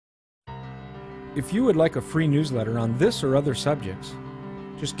If you would like a free newsletter on this or other subjects,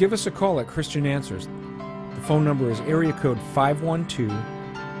 just give us a call at Christian Answers. The phone number is area code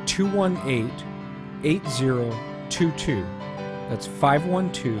 512-218-8022. That's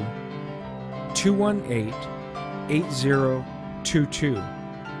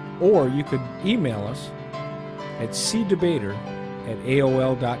 512-218-8022. Or you could email us at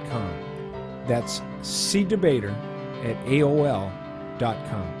cdebater@aol.com. That's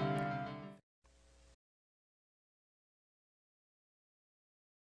cdebater@aol.com.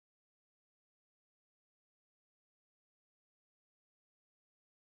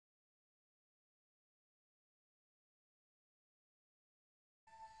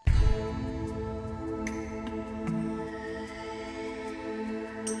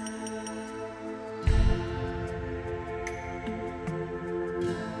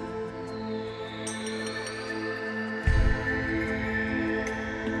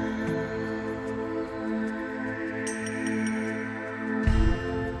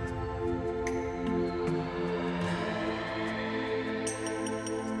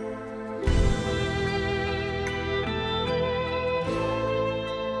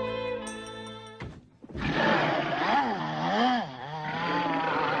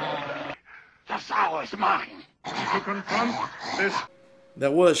 Is mine. To confront this.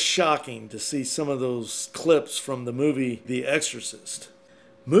 That was shocking to see some of those clips from the movie The Exorcist.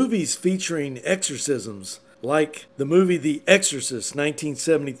 Movies featuring exorcisms, like the movie The Exorcist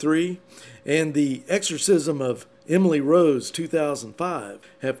 1973 and The Exorcism of Emily Rose 2005,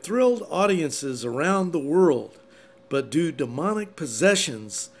 have thrilled audiences around the world. But do demonic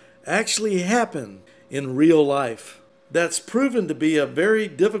possessions actually happen in real life? That's proven to be a very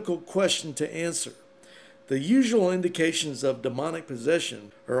difficult question to answer. The usual indications of demonic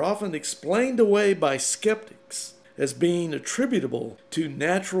possession are often explained away by skeptics as being attributable to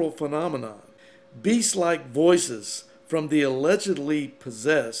natural phenomena. Beast-like voices from the allegedly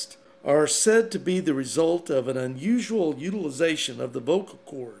possessed are said to be the result of an unusual utilization of the vocal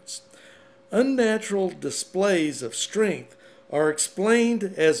cords. Unnatural displays of strength are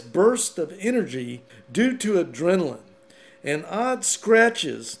explained as bursts of energy due to adrenaline, and odd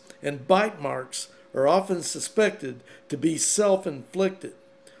scratches and bite marks are often suspected to be self-inflicted,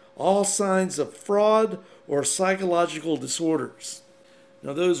 all signs of fraud or psychological disorders.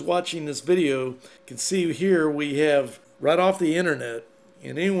 Now, those watching this video can see here we have right off the internet,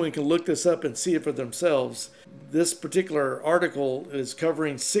 and anyone can look this up and see it for themselves. This particular article is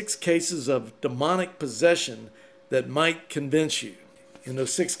covering 6 cases of demonic possession that might convince you. And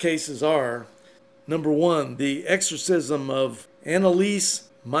those 6 cases are: number 1, the exorcism of Annalise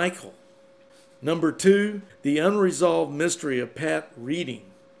Michael. Number 2, the unresolved mystery of Pat Reading.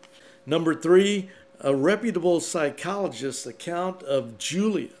 Number 3, a reputable psychologist's account of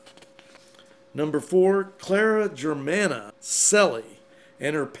Julia. Number 4, Clara Germana Selly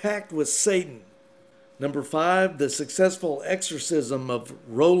and her pact with Satan. Number 5, the successful exorcism of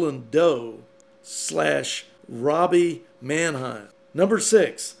Roland Doe / Robbie Mannheim. Number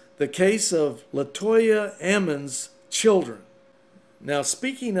 6, the case of Latoya Ammon's children. Now,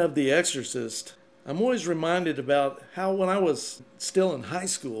 speaking of The Exorcist, I'm always reminded about how when I was still in high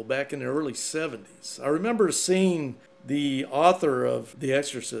school back in the early 70s, I remember seeing the author of The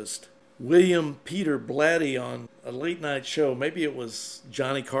Exorcist, William Peter Blatty, on a late night show. Maybe it was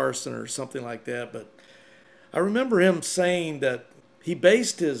Johnny Carson or something like that, but I remember him saying that he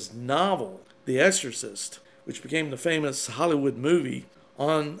based his novel, The Exorcist, which became the famous Hollywood movie,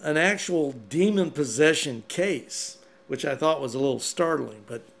 on an actual demon possession case, which I thought was a little startling,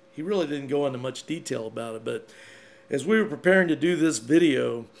 but he really didn't go into much detail about it. But as we were preparing to do this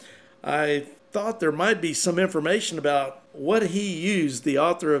video, I thought there might be some information about what he used, the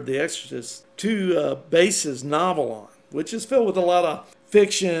author of The Exorcist, to base his novel on, which is filled with a lot of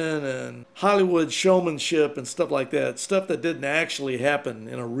fiction and Hollywood showmanship and stuff like that, stuff that didn't actually happen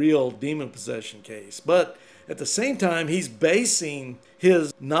in a real demon possession case. But at the same time, he's basing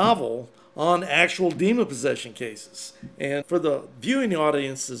his novel on actual demon possession cases. And for the viewing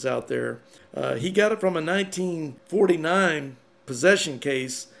audiences out there, he got it from a 1949 possession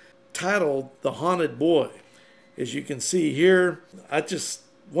case titled The Haunted Boy. As you can see here, I just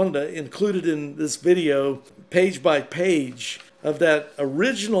wanted to include it in this video, page by page, of that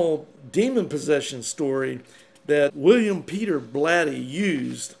original demon possession story that William Peter Blatty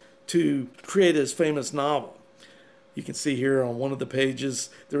used to create his famous novel. You can see here on one of the pages,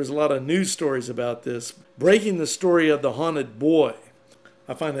 there was a lot of news stories about this, breaking the story of the haunted boy.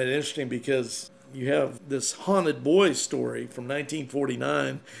 I find that interesting because you have this haunted boy story from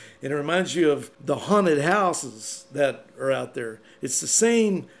 1949, and it reminds you of the haunted houses that are out there. It's the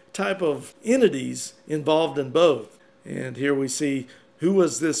same type of entities involved in both. And here we see, who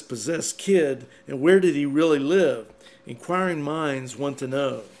was this possessed kid and where did he really live? Inquiring minds want to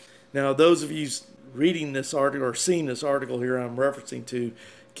know. Now, those of you reading this article or seeing this article here I'm referencing to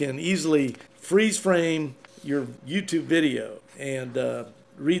can easily freeze frame your YouTube video and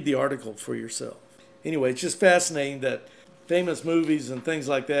read the article for yourself. Anyway, it's just fascinating that famous movies and things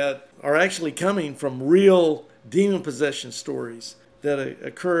like that are actually coming from real demon possession stories that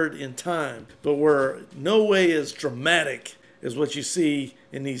occurred in time, but were no way as dramatic as what you see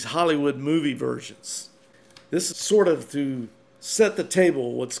in these Hollywood movie versions. This is sort of to set the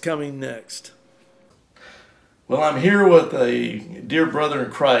table what's coming next. Well, I'm here with a dear brother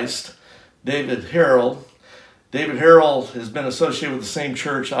in Christ, David Harrell. David Harrell has been associated with the same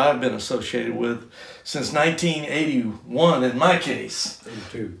church I've been associated with since 1981 in my case.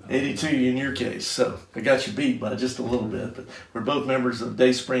 82 in your case. So I got you beat by just a little bit. But we're both members of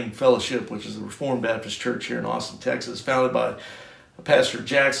Day Spring Fellowship, which is a Reformed Baptist church here in Austin, Texas, founded by Pastor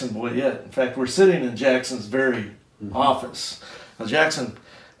Jackson Boyette. In fact, we're sitting in Jackson's very office. Now, Jackson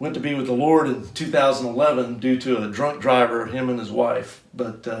went to be with the Lord in 2011 due to a drunk driver, him and his wife.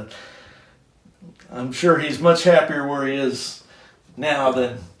 But I'm sure he's much happier where he is now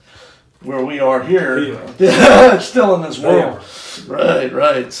than where we are here. Still in this world.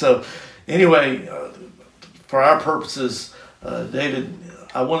 Right. So anyway, for our purposes, David,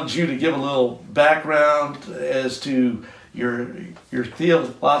 I wanted you to give a little background as to your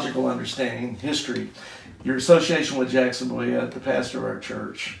theological understanding, history, your association with Jackson Boyette, the pastor of our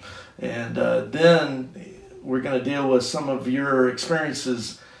church. And then we're going to deal with some of your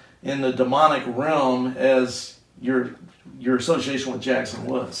experiences in the demonic realm as your association with Jackson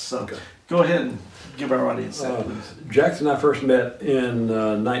was. So go ahead and give our audience that, please. Jackson and I first met in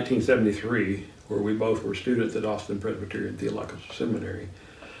 1973, where we both were students at Austin Presbyterian Theological Seminary.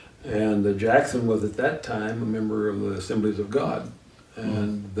 And Jackson was at that time a member of the Assemblies of God.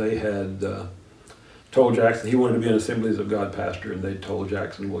 And they had told Jackson he wanted to be an Assemblies of God pastor, and they told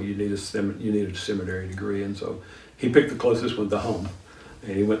Jackson, well, you need a seminary degree. And so he picked the closest one to home.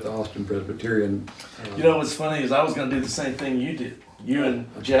 And he went to Austin Presbyterian. You know what's funny is I was going to do the same thing you did, you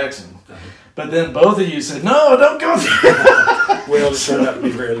and Jackson. But then both of you said, no, don't go there. Well, it turned out to be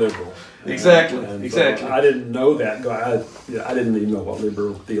very liberal. Exactly. So I didn't know that. I didn't even know what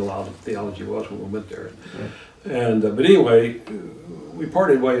liberal theology was when we went there. And but anyway, we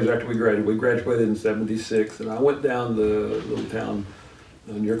parted ways after we graduated. We graduated in '76, and I went down the little town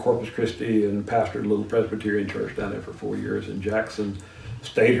near Corpus Christi and pastored a little Presbyterian church down there for 4 years. And Jackson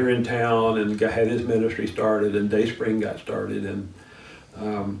stayed here in town and had his ministry started, and Day Spring got started. And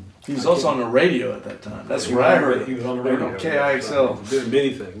he was also on the radio at that time. That's where I heard. He was on the radio. On KIXL. Doing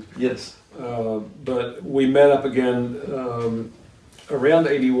many things. Yes. But we met up again around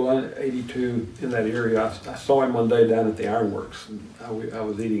 81, 82 in that area. I saw him one day down at the Ironworks. And I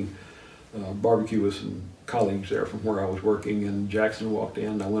was eating barbecue with some colleagues there from where I was working, and Jackson walked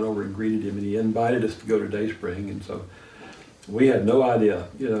in, and I went over and greeted him, and he invited us to go to Day Spring. And so we had no idea.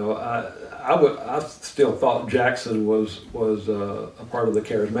 You know, I still thought Jackson was a part of the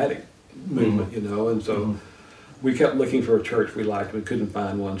charismatic movement, you know, and so we kept looking for a church we liked. We couldn't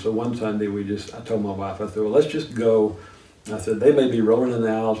find one. So one Sunday I told my wife, I said, well, let's just go. I said, they may be rolling in the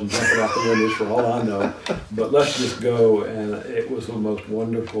aisles and jumping out the windows for all I know, but let's just go. And it was the most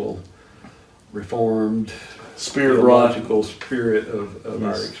wonderful, reformed, theological spirit of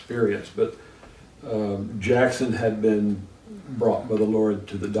our experience. But Jackson had been brought by the Lord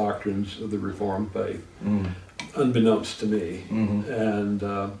to the doctrines of the Reformed faith, unbeknownst to me. And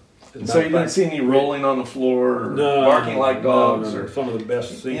so you didn't see any rolling on the floor or barking like dogs or some of the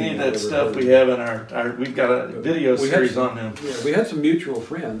best any of that stuff we have in our we've got a video series on them. Yeah, we had some mutual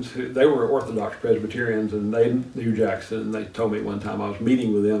friends they were Orthodox Presbyterians, and they knew Jackson, and they told me one time, I was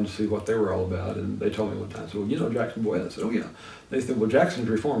meeting with them to see what they were all about, and they told me one time, so, well, you know Jackson Boyette? I said, oh yeah. They said, well, Jackson's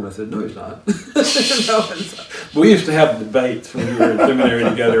Reformed. I said, no, he's not. We used to have debates when we were in seminary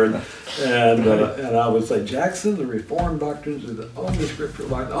together, and I would say, Jackson, the Reformed doctrines are the only scriptural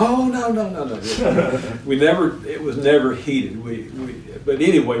doctrine. Oh, no. It was never heated. But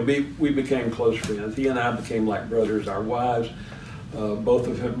anyway, we became close friends. He and I became like brothers. Our wives, both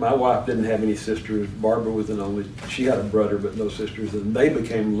of them, my wife didn't have any sisters. Barbara was an only, she had a brother but no sisters, and they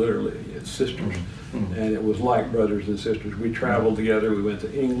became literally sisters. And it was like brothers and sisters. We traveled together. We went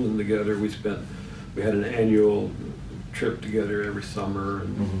to England together. We had an annual trip together every summer,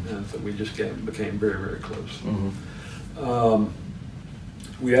 and so we just became very, very close.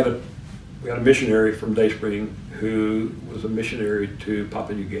 We had a missionary from Day Spring who was a missionary to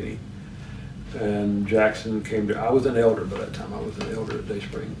Papua New Guinea, And Jackson came to, I was an elder by that time, I was an elder at Day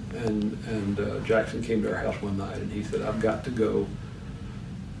Spring, and Jackson came to our house one night and he said, I've got to go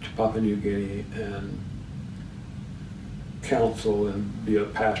to Papua New Guinea and counsel and be a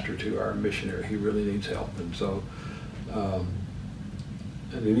pastor to our missionary. He really needs help. And so, and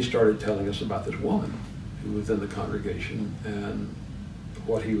then he started telling us about this woman who was in the congregation and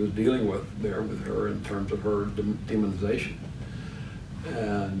what he was dealing with there with her in terms of her demonization.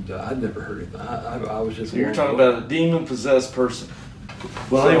 And I'd never heard it. I was just. So you're talking about a demon-possessed person.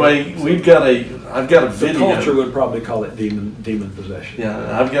 Well, anyway, I've got a video. The culture would probably call it demon possession.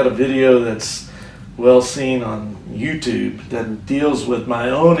 Yeah, I've got a video that's well seen on YouTube that deals with my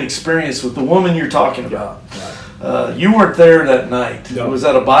own experience with the woman you're talking about. Right. You weren't there that night. No. It was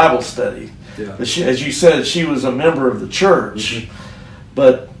at a Bible study. Yeah. But as you said, she was a member of the church. Mm-hmm.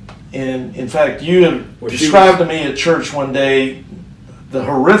 But in fact, you described to me at church one day the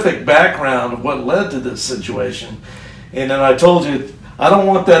horrific background of what led to this situation. And then I told you, I don't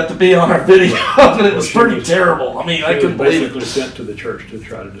want that to be on our video, but it was pretty terrible. I mean, I couldn't believe it. Basically sent to the church to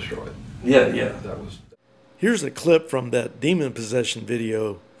try to destroy it. Yeah, yeah. That was. Here's a clip from that demon possession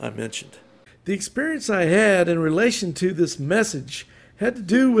video I mentioned. The experience I had in relation to this message had to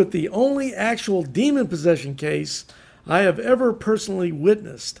do with the only actual demon possession case I have ever personally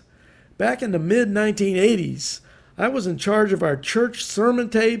witnessed. Back in the mid-1980s, I was in charge of our church sermon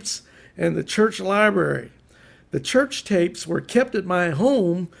tapes and the church library. The church tapes were kept at my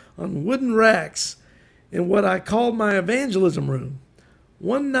home on wooden racks in what I called my evangelism room.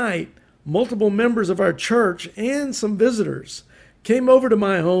 One night, multiple members of our church and some visitors came over to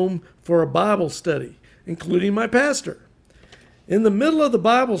my home for a Bible study, including my pastor. In the middle of the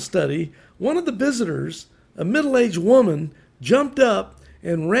Bible study, one of the visitors, a middle-aged woman, jumped up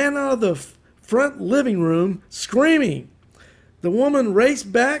and ran out of the front living room screaming. The woman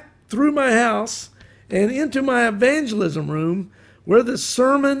raced back through my house and into my evangelism room where the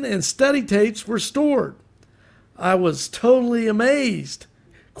sermon and study tapes were stored. I was totally amazed,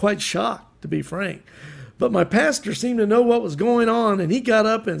 quite shocked to be frank. But my pastor seemed to know what was going on and he got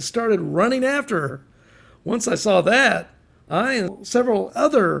up and started running after her. Once I saw that, I and several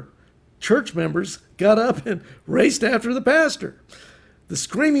other church members got up and raced after the pastor. The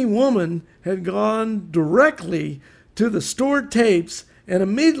screaming woman had gone directly to the stored tapes and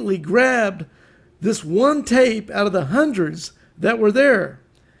immediately grabbed this one tape out of the hundreds that were there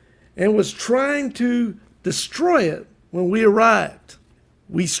and was trying to destroy it when we arrived.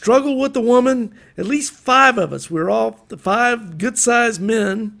 We struggled with the woman, at least 5 of us. We were all 5 good-sized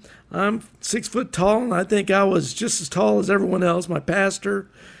men. I'm 6 foot tall, and I think I was just as tall as everyone else, my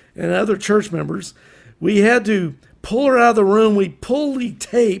pastor and other church members. We had to pull her out of the room. We pulled the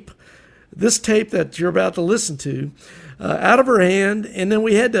tape, this tape that you're about to listen to, out of her hand, and then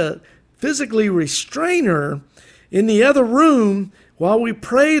we had to physically restrain her in the other room while we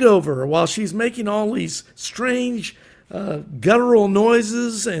prayed over her, while she's making all these strange guttural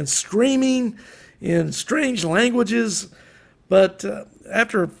noises and screaming in strange languages. But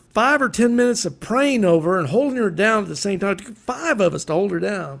after 5 or 10 minutes of praying over her and holding her down at the same time, it took 5 of us to hold her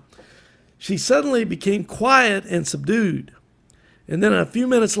down, she suddenly became quiet and subdued. And then a few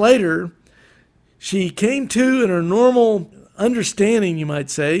minutes later, she came to in her normal understanding, you might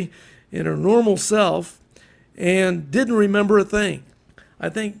say, in her normal self, and didn't remember a thing. I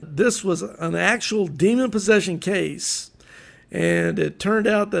think this was an actual demon possession case, and it turned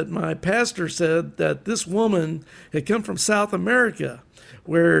out that my pastor said that this woman had come from South America,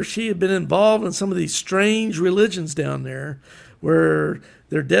 where she had been involved in some of these strange religions down there, where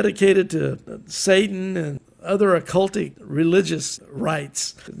they're dedicated to Satan and other occultic religious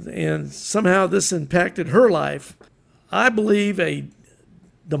rites, and somehow this impacted her life. I believe a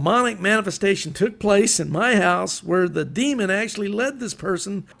demonic manifestation took place in my house where the demon actually led this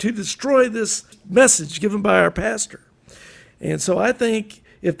person to destroy this message given by our pastor. And so I think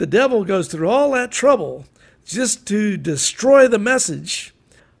if the devil goes through all that trouble just to destroy the message,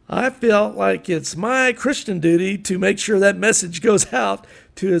 I felt like it's my Christian duty to make sure that message goes out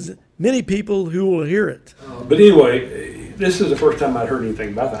to as many people who will hear it. But anyway, this is the first time I'd heard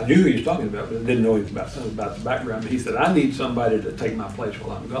anything about that. I knew who he was talking about, but I didn't know anything about the background. But he said, I need somebody to take my place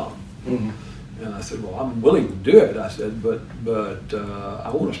while I'm gone. Mm-hmm. And I said, well, I'm willing to do it. I said, but I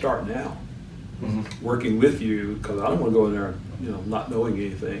want to start now, working with you, because I don't want to go in there, not knowing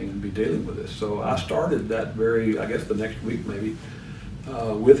anything and be dealing with this. So I started that the next week maybe,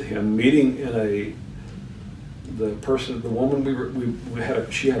 with him, meeting in the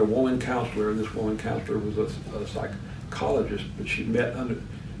woman she had a woman counselor, and this woman counselor was a psychologist, but she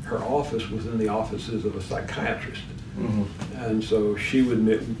her office was in the offices of a psychiatrist. And so she would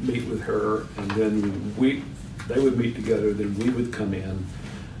meet with her, and then they would meet together, then we would come in,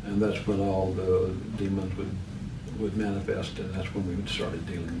 and that's when all the demons would manifest, and that's when we would start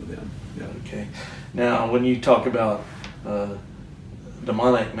dealing with them. Yeah. Okay. Now, when you talk about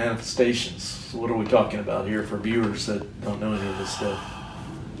demonic manifestations, what are we talking about here for viewers that don't know any of this stuff?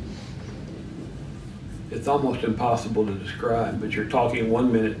 It's almost impossible to describe, but you're talking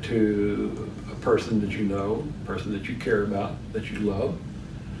 1 minute to a person that you know, a person that you care about, that you love,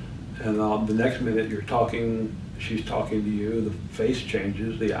 and the next minute she's talking to you, the face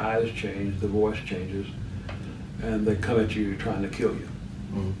changes, the eyes change, the voice changes, and they come at you trying to kill you.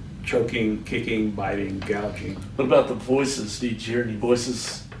 Choking, kicking, biting, gouging. What about the voices? Did you hear any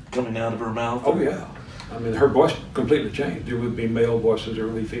voices coming out of her mouth? Oh yeah. I mean, her voice completely changed. There would be male voices, there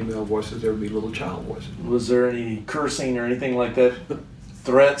would be female voices, there would be little child voices. Was there any cursing or anything like that?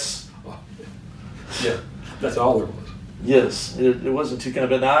 Threats? Oh, yeah, that's all there was. Yes, it wasn't too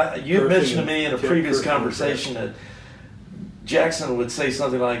kind of. Now, you mentioned to me in a previous conversation that Jackson would say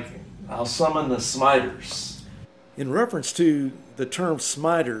something like, "I'll summon the smiters." In reference to the term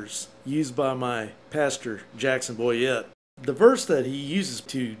smiters used by my pastor, Jackson Boyette, the verse that he uses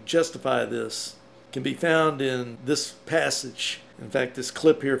to justify this can be found in this passage. In fact, this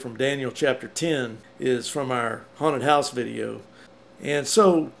clip here from Daniel chapter 10 is from our haunted house video. And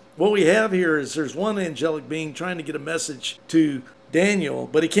so what we have here is there's one angelic being trying to get a message to Daniel,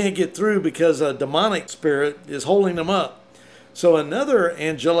 but he can't get through because a demonic spirit is holding him up. So another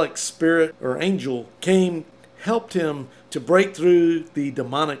angelic spirit or angel helped him to break through the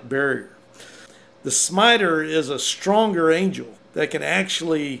demonic barrier. The smiter is a stronger angel that can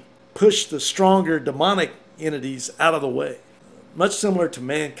actually push the stronger demonic entities out of the way. Much similar to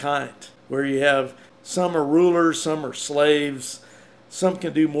mankind, where you have some are rulers, some are slaves, some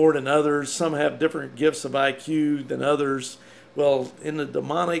can do more than others, some have different gifts of IQ than others. Well, in the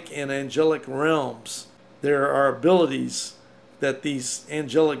demonic and angelic realms, there are abilities that these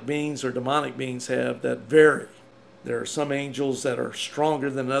angelic beings or demonic beings have that vary. There are some angels that are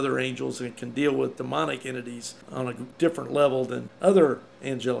stronger than other angels and can deal with demonic entities on a different level than other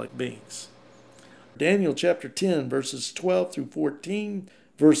angelic beings. Daniel chapter 10, verses 12 through 14,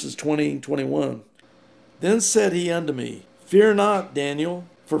 verses 20 and 21. Then said he unto me, Fear not, Daniel,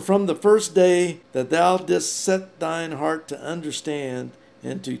 for from the first day that thou didst set thine heart to understand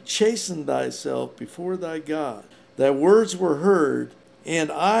and to chasten thyself before thy God, thy words were heard,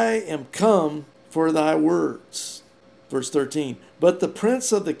 and I am come for thy words. Verse 13, But the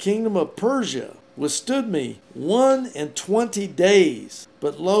prince of the kingdom of Persia withstood me 21 days.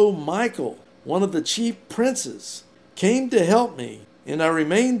 But lo, Michael, one of the chief princes, came to help me, and I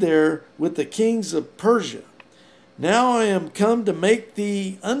remained there with the kings of Persia. Now I am come to make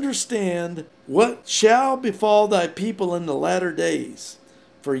thee understand what shall befall thy people in the latter days.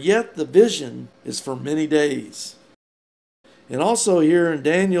 For yet the vision is for many days. And also here in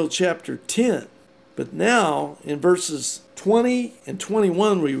Daniel chapter 10, but now, in verses 20 and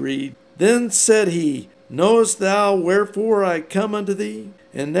 21 we read, Then said he, Knowest thou wherefore I come unto thee?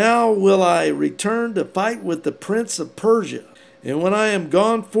 And now will I return to fight with the prince of Persia. And when I am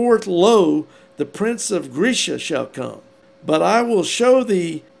gone forth, lo, the prince of Grecia shall come. But I will show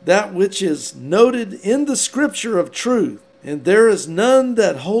thee that which is noted in the scripture of truth. And there is none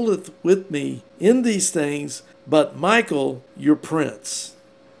that holdeth with me in these things, but Michael your prince.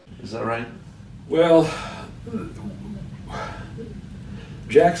 Is that right? Well,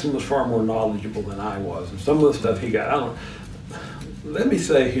 Jackson was far more knowledgeable than I was, and some of the stuff he got, let me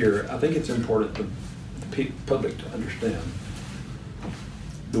say here, I think it's important for the public to understand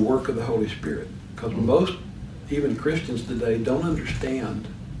the work of the Holy Spirit, because most, even Christians today, don't understand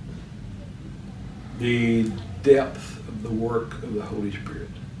the depth of the work of the Holy Spirit.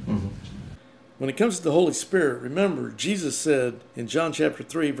 Mm-hmm. When it comes to the Holy Spirit, remember, Jesus said in John chapter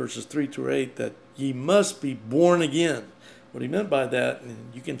 3, verses 3 through 8, that ye must be born again. What he meant by that,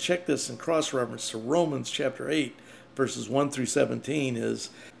 and you can check this in cross-reference to Romans chapter 8, verses 1 through 17,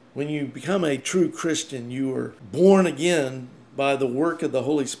 is when you become a true Christian, you are born again by the work of the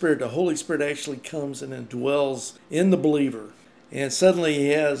Holy Spirit. The Holy Spirit actually comes and indwells in the believer, and suddenly he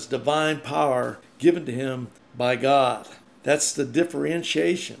has divine power given to him by God. That's the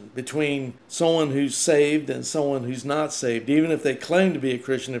differentiation between someone who's saved and someone who's not saved. Even if they claim to be a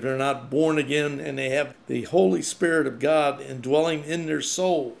Christian, if they're not born again and they have the Holy Spirit of God indwelling in their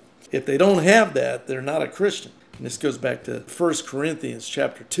soul, if they don't have that, they're not a Christian. And this goes back to 1 Corinthians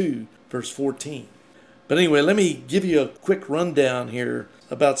chapter 2, verse 14. But anyway, let me give you a quick rundown here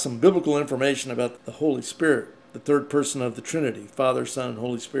about some biblical information about the Holy Spirit. the third person of the Trinity, Father, Son, and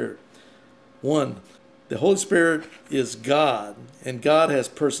Holy Spirit. 1. The Holy Spirit is God, and God has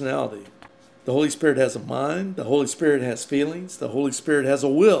personality. The Holy Spirit has a mind. The Holy Spirit has feelings. The Holy Spirit has a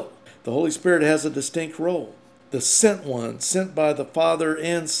will. The Holy Spirit has a distinct role. The sent one, sent by the Father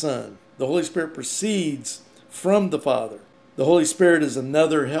and Son. The Holy Spirit proceeds from the Father. The Holy Spirit is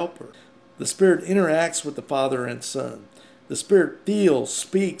another helper. The Spirit interacts with the Father and Son. The Spirit feels,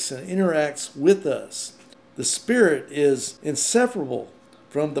 speaks, and interacts with us. The Spirit is inseparable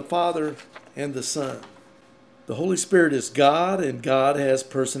from the Father and the Son. The Holy Spirit is God, and God has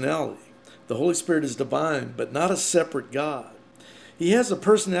personality. The Holy Spirit is divine, but not a separate God. He has a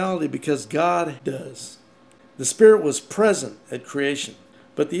personality because God does. The Spirit was present at creation.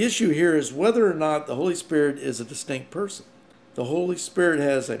 But the issue here is whether or not the Holy Spirit is a distinct person. The Holy Spirit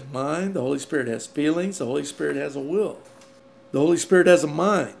has a mind. The Holy Spirit has feelings. The Holy Spirit has a will. The Holy Spirit has a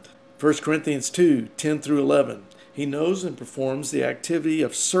mind. 1 Corinthians 2, 10 through 11. He knows and performs the activity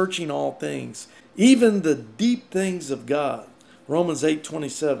of searching all things, even the deep things of God. Romans 8,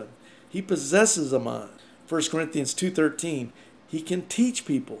 27. He possesses a mind. 1 Corinthians 2, 13. He can teach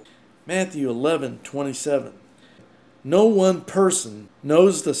people. Matthew 11, 27. No one person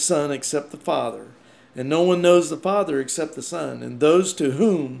knows the Son except the Father, and no one knows the Father except the Son, and those to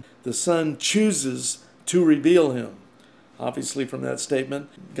whom the Son chooses to reveal him. Obviously, from that statement,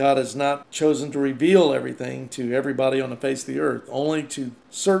 God has not chosen to reveal everything to everybody on the face of the earth, only to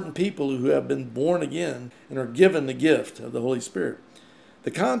certain people who have been born again and are given the gift of the Holy Spirit. The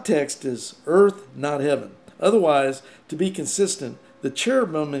context is earth, not heaven. Otherwise, to be consistent, the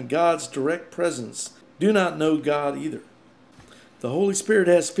cherubim in God's direct presence do not know God either. The Holy Spirit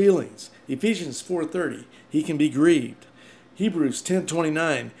has feelings. Ephesians 4:30, he can be grieved. Hebrews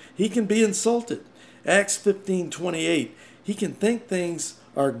 10:29, he can be insulted. Acts 15:28, he can think things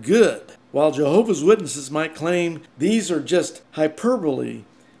are good. While Jehovah's Witnesses might claim these are just hyperbole,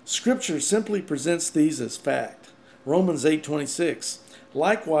 Scripture simply presents these as fact. Romans 8:26,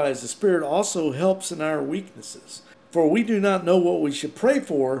 likewise the Spirit also helps in our weaknesses. For we do not know what we should pray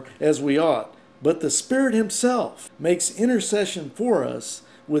for as we ought, but the Spirit himself makes intercession for us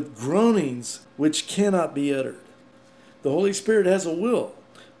with groanings which cannot be uttered. The Holy Spirit has a will.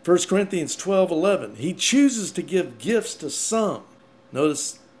 1 Corinthians 12:11, he chooses to give gifts to some.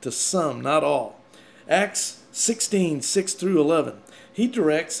 Notice, to some, not all. Acts 16:6 through 11, he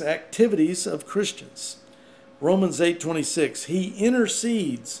directs activities of Christians. Romans 8:26, he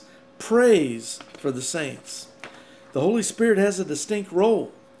intercedes, prays for the saints. The Holy Spirit has a distinct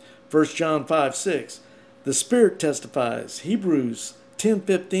role. 1 John 5:6, the Spirit testifies. Hebrews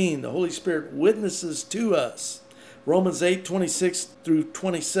 10:15, the Holy Spirit witnesses to us. Romans 8:26 through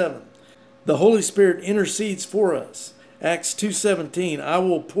 27, the Holy Spirit intercedes for us. Acts 2:17, I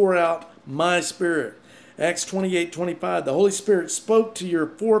will pour out my Spirit. Acts 28:25, the Holy Spirit spoke to your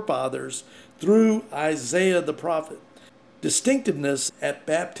forefathers through Isaiah the prophet. Distinctiveness at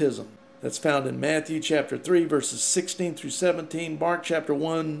baptism. That's found in Matthew chapter 3, verses 16 through 17, Mark chapter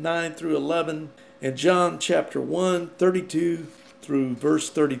 1, 9 through 11, and John chapter 1, 32 through verse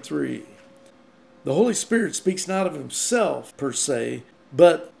 33. The Holy Spirit speaks not of himself per se,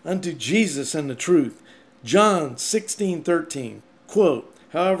 but unto Jesus and the truth. John 16:13, quote,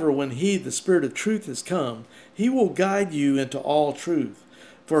 however, when he, the Spirit of truth, is come, he will guide you into all truth.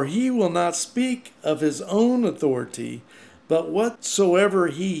 For he will not speak of his own authority, but whatsoever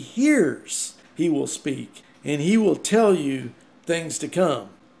he hears, he will speak, and he will tell you things to come.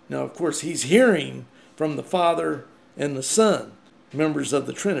 Now, of course, he's hearing from the Father and the Son, members of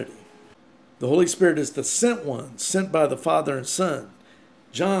the Trinity. The Holy Spirit is the sent one, sent by the Father and Son.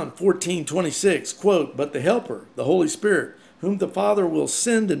 John 14:26, quote, but the Helper, the Holy Spirit, whom the Father will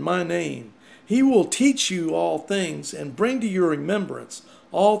send in my name, he will teach you all things and bring to your remembrance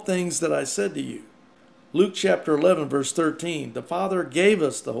all things that I said to you. Luke chapter 11, verse 13, the Father gave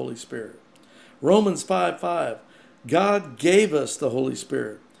us the Holy Spirit. Romans 5:5, God gave us the Holy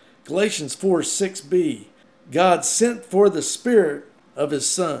Spirit. Galatians 4:6b, God sent for the Spirit of his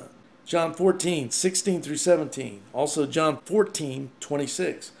Son. John 14:16 through 17. Also John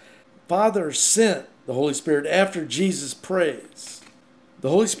 14:26. Father sent the Holy Spirit after Jesus prays. The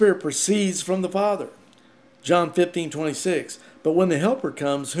Holy Spirit proceeds from the Father. John 15:26. But when the Helper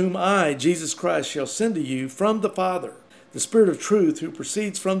comes, whom I, Jesus Christ, shall send to you from the Father, the Spirit of truth who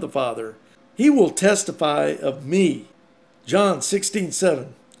proceeds from the Father, he will testify of me. John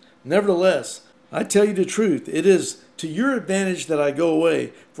 16:7. Nevertheless, I tell you the truth, it is to your advantage that I go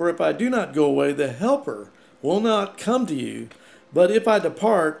away. For if I do not go away, the Helper will not come to you. But if I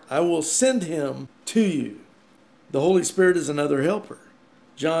depart, I will send him to you. The Holy Spirit is another helper.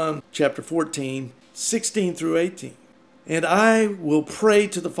 John chapter 14, 16 through 18. And I will pray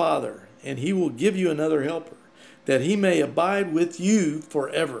to the Father, and he will give you another helper, that he may abide with you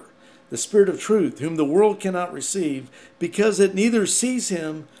forever. The Spirit of truth, whom the world cannot receive, because it neither sees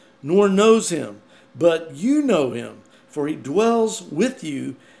him nor knows him. But you know him, for he dwells with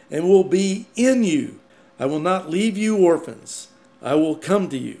you and will be in you. I will not leave you orphans. I will come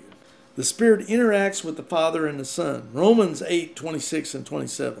to you. The Spirit interacts with the Father and the Son. Romans 8, 26 and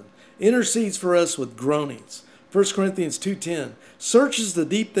 27. Intercedes for us with groanings. 1 Corinthians 2:10. Searches the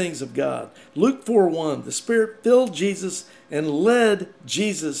deep things of God. Luke 4:1. The Spirit filled Jesus and led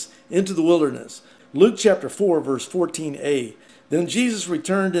Jesus into the wilderness. Luke chapter 4, verse 14a. Then Jesus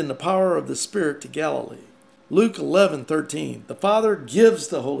returned in the power of the Spirit to Galilee. Luke 11:13. The Father gives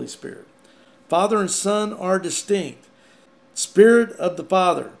the Holy Spirit. Father and Son are distinct. Spirit of the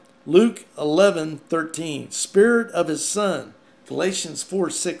Father. Luke 11:13. Spirit of his Son. Galatians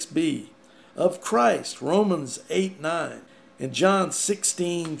 4:6b. Of Christ. Romans 8:9. And John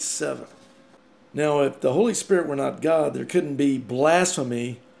 16:7. Now, if the Holy Spirit were not God, there couldn't be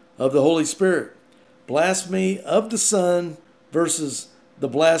blasphemy of the Holy Spirit. Blasphemy of the Son versus the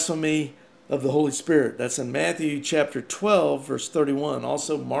blasphemy of the Holy Spirit. That's in Matthew chapter 12, verse 31.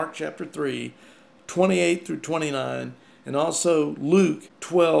 Also Mark chapter 3, 28 through 29. And also Luke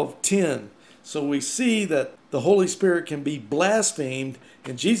 12:10. So we see that the Holy Spirit can be blasphemed,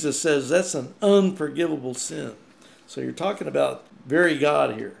 and Jesus says that's an unforgivable sin. So you're talking about very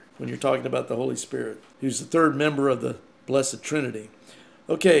God here when you're talking about the Holy Spirit, who's the third member of the Blessed Trinity.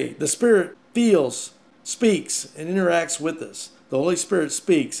 Okay, the Spirit feels, speaks, and interacts with us. The Holy Spirit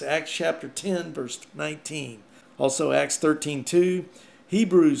speaks. Acts chapter 10, verse 19. Also Acts 13:2.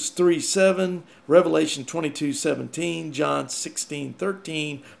 Hebrews 3:7, Revelation 22:17, John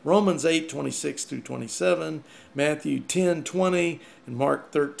 16:13, Romans 8:26 through 27, Matthew 10:20, and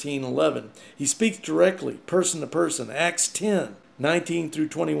Mark 13:11. He speaks directly, person to person. Acts 10:19 through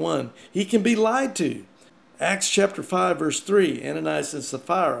 21. He can be lied to. Acts chapter 5, verse 3, Ananias and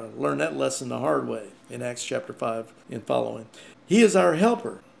Sapphira learned that lesson the hard way in Acts chapter 5 and following. He is our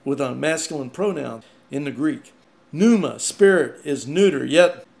helper with a masculine pronoun in the Greek. Pneuma, spirit, is neuter,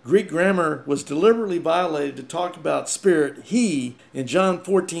 yet Greek grammar was deliberately violated to talk about spirit, he, in John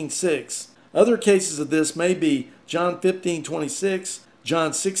 14:6. Other cases of this may be John 15:26,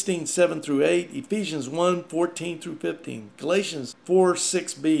 John 16:7 through 8, Ephesians 1:14 through 15, Galatians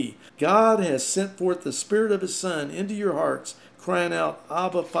 4:6b. God has sent forth the Spirit of his Son into your hearts, crying out,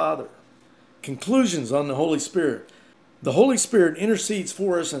 Abba, Father. Conclusions on the Holy Spirit. The Holy Spirit intercedes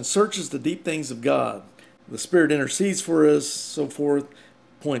for us and searches the deep things of God. The Spirit intercedes for us, so forth.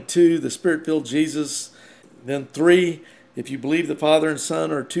 Point 2, the Spirit filled Jesus. Then 3, if you believe the Father and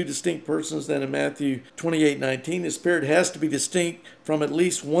Son are two distinct persons, then in Matthew 28:19, the Spirit has to be distinct from at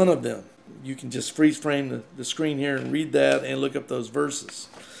least one of them. You can just freeze frame the screen here and read that and look up those verses.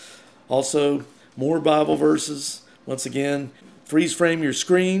 Also, more Bible verses. Once again, freeze frame your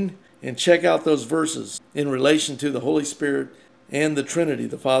screen and check out those verses in relation to the Holy Spirit and the Trinity,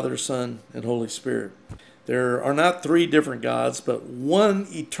 the Father, Son, and Holy Spirit. There are not three different gods, but one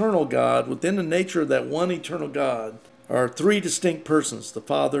eternal God. Within the nature of that one eternal God are three distinct persons, the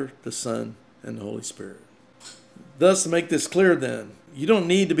Father, the Son, and the Holy Spirit. Thus, to make this clear then, you don't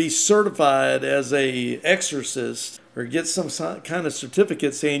need to be certified as an exorcist or get some kind of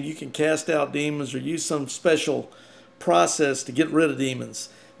certificate saying you can cast out demons or use some special process to get rid of demons.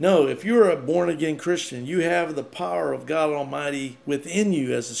 No, if you're a born-again Christian, you have the power of God Almighty within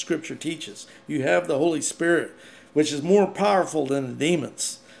you, as the Scripture teaches. You have the Holy Spirit, which is more powerful than the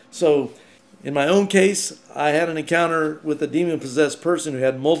demons. So, in my own case, I had an encounter with a demon-possessed person who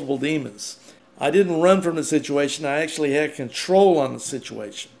had multiple demons. I didn't run from the situation. I actually had control on the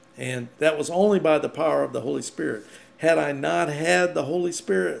situation. And that was only by the power of the Holy Spirit. Had I not had the Holy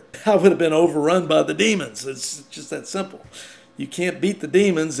Spirit, I would have been overrun by the demons. It's just that simple. You can't beat the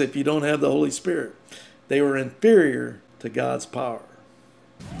demons if you don't have the Holy Spirit. They were inferior to God's power.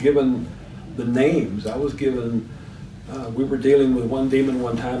 Given the names, I was given, we were dealing with one demon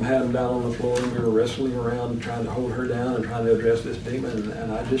one time, had him down on the floor, and we were wrestling around trying to hold her down and trying to address this demon,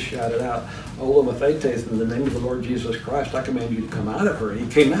 and I just shouted out, Olamathates, in the name of the Lord Jesus Christ, I command you to come out of her. And he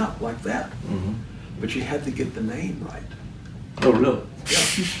came out like that. Mm-hmm. But you had to get the name right. Oh, really?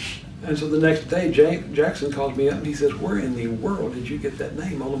 Yeah. And so the next day, Jackson called me up and he says, where in the world did you get that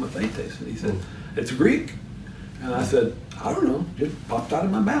name, Olamathates? And he said, it's Greek. And I said, I don't know, just popped out of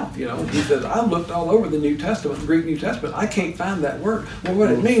my mouth, you know. And he said, I looked all over the New Testament, the Greek New Testament. I can't find that word. Well,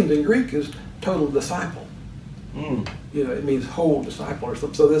 what it means in Greek is total disciple. You know, it means whole disciple or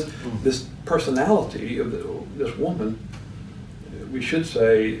something. So this personality of this woman we should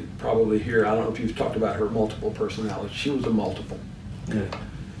say probably here, I don't know if you've talked about her multiple personalities. She was a multiple.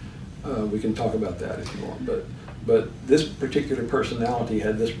 Yeah. We can talk about that if you want, but this particular personality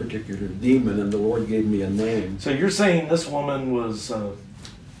had this particular demon, and the Lord gave me a name. So you're saying this woman was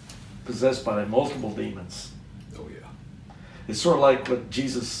possessed by multiple demons? Oh yeah. It's sort of like what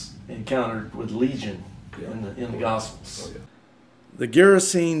Jesus encountered with Legion Yeah. in the Gospels. Oh yeah. The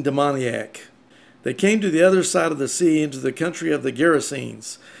Gerasene demoniac. They came to the other side of the sea into the country of the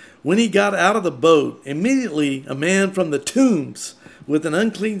Gerasenes. When he got out of the boat, immediately a man from the tombs with an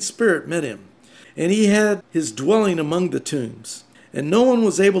unclean spirit met him. And he had his dwelling among the tombs. And no one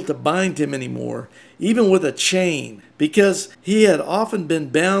was able to bind him anymore, even with a chain, because he had often been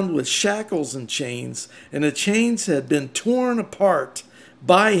bound with shackles and chains, and the chains had been torn apart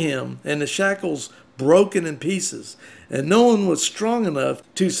by him, and the shackles broken in pieces. And no one was strong enough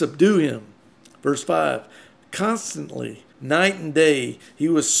to subdue him. Verse 5, constantly, night and day, he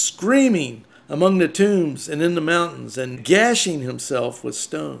was screaming among the tombs and in the mountains and gashing himself with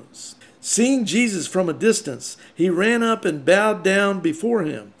stones. Seeing Jesus from a distance, he ran up and bowed down before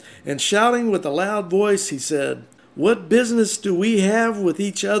him, and shouting with a loud voice, he said, "What business do we have with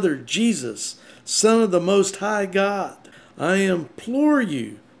each other, Jesus, Son of the Most High God? I implore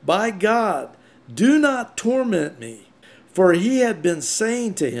you, by God, do not torment me." For he had been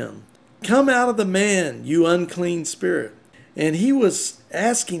saying to him, "Come out of the man, you unclean spirit." And he was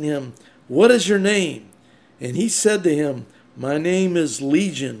asking him, "What is your name?" And he said to him, "My name is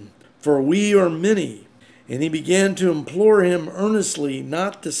Legion, for we are many." And he began to implore him earnestly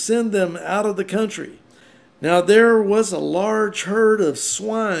not to send them out of the country. Now there was a large herd of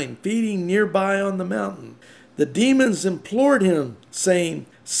swine feeding nearby on the mountain. The demons implored him, saying,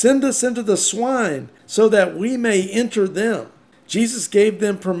 "Send us into the swine, so that we may enter them." Jesus gave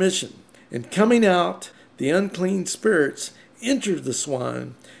them permission. And coming out, the unclean spirits entered the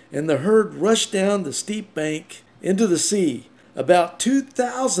swine, and the herd rushed down the steep bank into the sea, about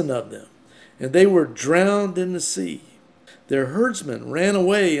 2,000 of them, and they were drowned in the sea. Their herdsmen ran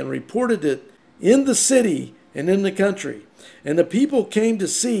away and reported it in the city and in the country, and the people came to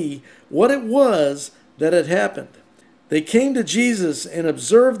see what it was that had happened. They came to Jesus and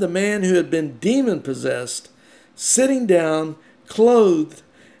observed the man who had been demon-possessed, sitting down, clothed,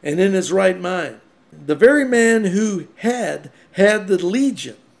 and in his right mind. The very man who had the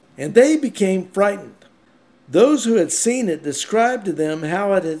legion, and they became frightened. Those who had seen it described to them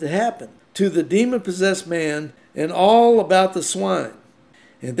how it had happened to the demon-possessed man and all about the swine.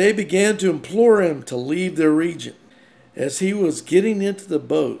 And they began to implore him to leave their region. As he was getting into the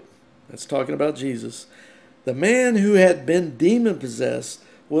boat, that's talking about Jesus, the man who had been demon-possessed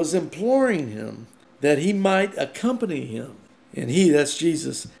was imploring him that he might accompany him. And he, that's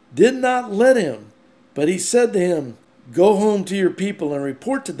Jesus, did not let him, but he said to him, "Go home to your people and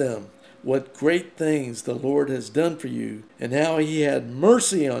report to them what great things the Lord has done for you, and how he had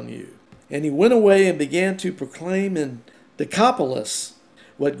mercy on you." And he went away and began to proclaim in Decapolis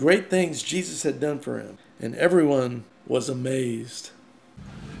what great things Jesus had done for him. And everyone was amazed.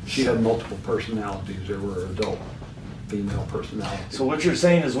 She had multiple personalities. There were adult female personalities. So what you're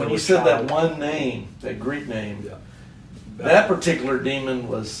saying is when you said that one name, that Greek name, that particular demon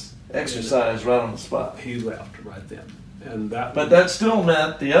was exorcised right on the spot. He left right then. And that, but that still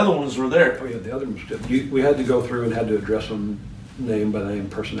meant the other ones were there. Oh yeah, the other ones did. We had to go through and had to address them name by name,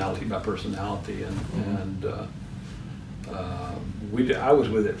 personality by personality, and I was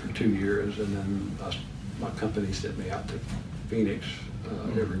with it for 2 years, and then my company sent me out to Phoenix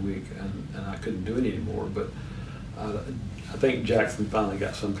every week, and I couldn't do it anymore. But I think Jackson finally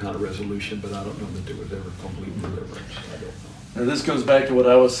got some kind of resolution, but I don't know that there was ever complete deliverance. I don't know. Now this goes back to what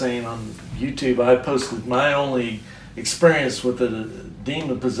I was saying on YouTube. I posted my only experience with the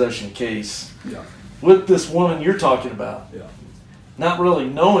demon possession case with this woman you're talking about. Yeah. Not really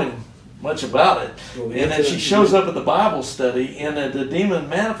knowing much about it. Well, and then she shows up at the Bible study, and the demon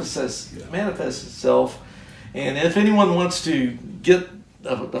manifests itself. And if anyone wants to get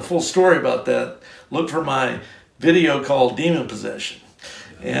a full story about that, look for my video called Demon Possession.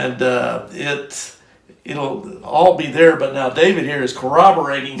 And it'll all be there, but now David here is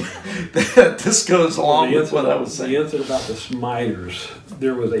corroborating that this goes along with what I was saying. The incident about the smiters,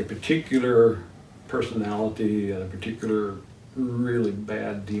 there was a particular personality and a particular really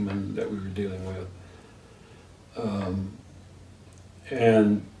bad demon that we were dealing with.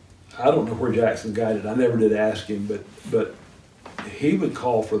 And I don't know where Jackson got it. I never did ask him, but he would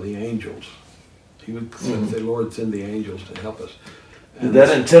call for the angels. He would say, "Lord, send the angels to help us." And did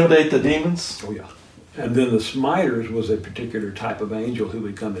that intimidate the demons? Oh yeah. And then the smiters was a particular type of angel who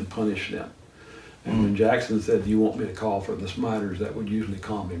would come and punish them. And when Jackson said, "Do you want me to call for the Smiters?" that would usually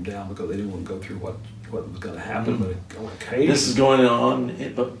calm him down because they didn't want to go through what was going to happen. But on occasion, this is going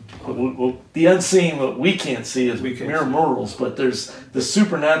on, but the unseen, what we can't see is mere mortals, but there's the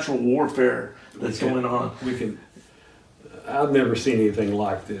supernatural warfare that's going on. I've never seen anything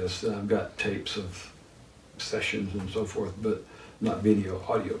like this. I've got tapes of sessions and so forth, but not video,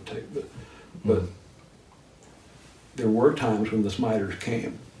 audio tape. But there were times when the Smiters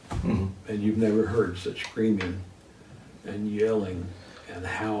came, and you've never heard such screaming and yelling and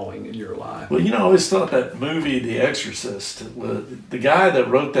howling in your life. Well, I always thought that movie, The Exorcist, the guy that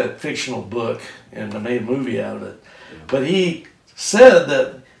wrote that fictional book and made a movie out of it, but he said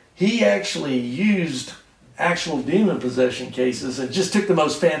that he actually used actual demon possession cases and just took the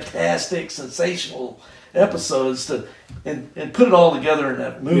most fantastic, sensational episodes and put it all together in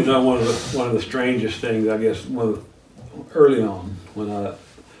that movie. One of the strangest things, I guess, early on, when at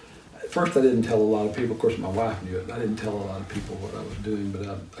first I didn't tell a lot of people. Of course, my wife knew it. I didn't tell a lot of people what I was doing, but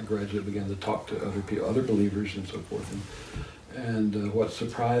I gradually began to talk to other people, other believers, and so forth. And what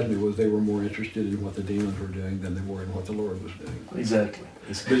surprised me was they were more interested in what the demons were doing than they were in what the Lord was doing. Exactly.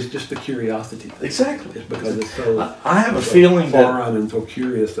 But it's just the curiosity thing. Exactly. It's because it's so. I have a feeling foreign and so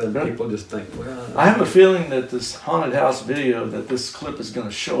curious that people just think, well. I have a feeling that this haunted house video that this clip is going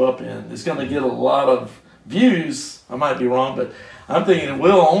to show up in is going to get a lot of views. I might be wrong, but I'm thinking it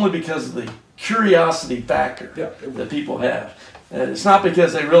will, only because of the curiosity factor that people have. It's not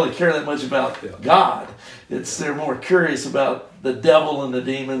because they really care that much about God. They're more curious about the devil and the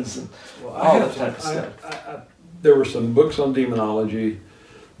demons and all that type of stuff. There were some books on demonology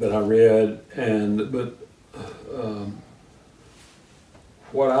that I read, but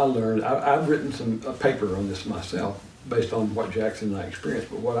what I learned, I've written a paper on this myself based on what Jackson and I experienced,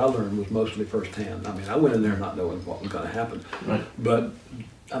 but what I learned was mostly firsthand. I mean, I went in there not knowing what was going to happen. Right. But,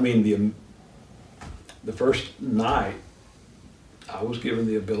 I mean, the first night, I was given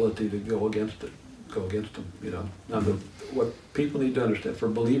the ability to go against them, Now, what people need to understand, for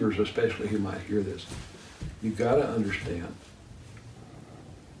believers especially who might hear this, you've got to understand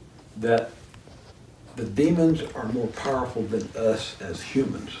that the demons are more powerful than us as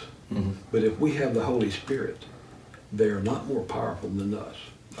humans. But if we have the Holy Spirit, they are not more powerful than us.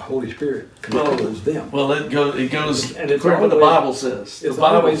 The Holy Spirit controls them. Well, it goes and it's according to what the Bible says. The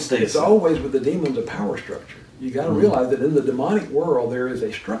Bible states it's always with the demons a power structure. You got to realize that in the demonic world there is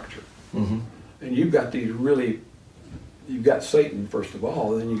a structure, and you've got you've got Satan first of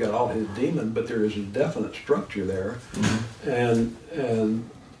all, and then you got all his demons, but there is a definite structure there,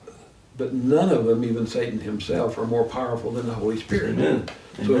 but none of them, even Satan himself, are more powerful than the Holy Spirit. Amen.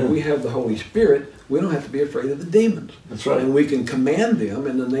 So if we have the Holy Spirit, we don't have to be afraid of the demons. That's right. And we can command them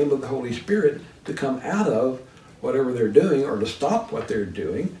in the name of the Holy Spirit to come out of whatever they're doing or to stop what they're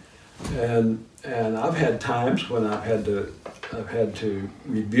doing. And I've had times when I've had to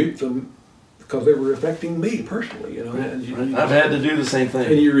rebuke them because they were affecting me personally, And I've had to do the same thing.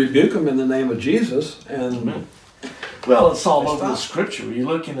 And you rebuke them in the name of Jesus, and Amen. Well, it's all over the Scripture. You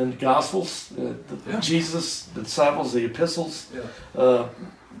look in the Gospels, Jesus, the disciples, the epistles.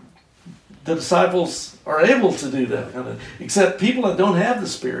 The disciples are able to do that, except people that don't have the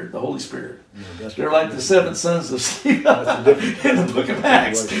Spirit, the Holy Spirit. They're like the 7 sons of Sceva in the book of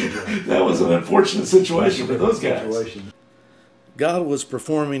Acts. That was an unfortunate situation for those guys. God was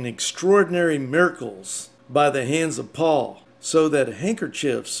performing extraordinary miracles by the hands of Paul, so that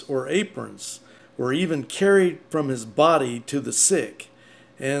handkerchiefs or aprons were even carried from his body to the sick,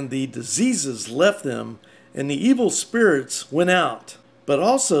 and the diseases left them, and the evil spirits went out. But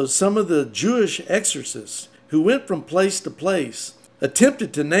also some of the Jewish exorcists, who went from place to place,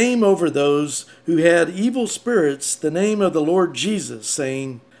 attempted to name over those who had evil spirits the name of the Lord Jesus,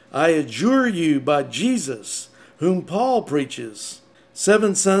 saying, I adjure you by Jesus, whom Paul preaches.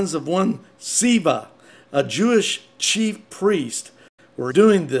 7 sons of one Sceva, a Jewish chief priest, were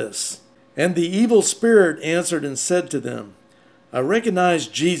doing this. And the evil spirit answered and said to them, I recognize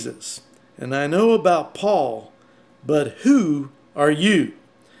Jesus, and I know about Paul, but who are you?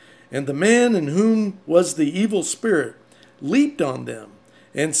 And the man in whom was the evil spirit leaped on them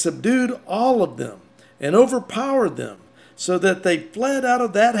and subdued all of them and overpowered them, so that they fled out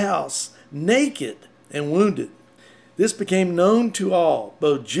of that house naked and wounded. This became known to all,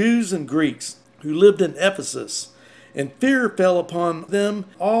 both Jews and Greeks, who lived in Ephesus, and fear fell upon them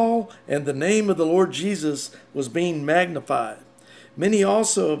all, and the name of the Lord Jesus was being magnified. Many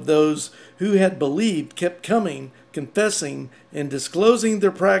also of those who had believed kept coming, confessing, and disclosing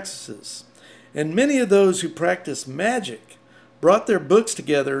their practices. And many of those who practiced magic brought their books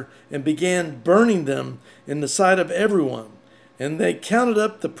together and began burning them in the sight of everyone. And they counted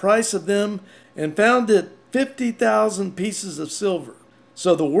up the price of them and found it 50,000 pieces of silver.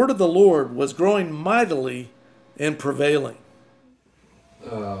 So the word of the Lord was growing mightily and prevailing.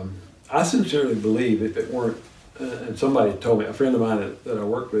 I sincerely believe if it weren't, and somebody told me, a friend of mine that I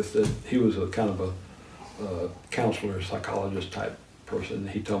worked with, that he was a kind of a counselor, psychologist type person.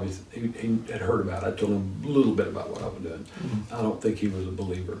 He told me he had heard about it. I told him a little bit about what I was doing. Mm-hmm. I don't think he was a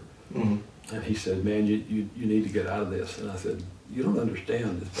believer. Mm-hmm. And he said, man, you need to get out of this. And I said, you don't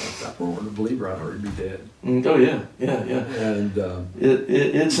understand. If I weren't a believer, I'd already be dead. Oh, yeah. And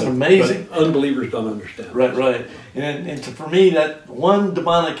it's an amazing... But unbelievers don't understand. Right. And for me, that one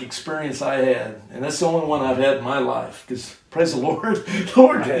demonic experience I had, and that's the only one I've had in my life, because praise the Lord,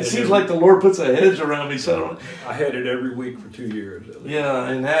 it seems like the Lord puts a hedge around me. So I had it every week for 2 years. Yeah,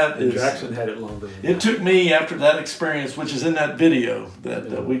 and Jackson had it longer than it took me, after that experience, which is in that video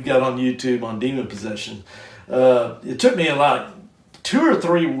that we've got on YouTube on demon possession, it took me like 2 or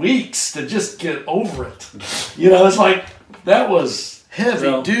 3 weeks to just get over it. It's like that was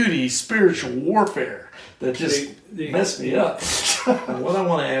heavy-duty spiritual warfare that just messed me up. What I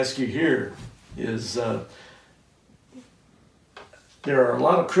want to ask you here is there are a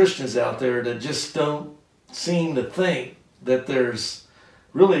lot of Christians out there that just don't seem to think that there's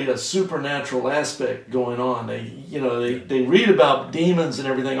really a supernatural aspect going on. They read about demons and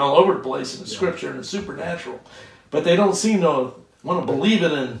everything all over the place in the scripture and it's supernatural, but they don't seem to want to believe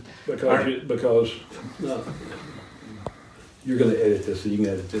it in because you're going to edit this, so you can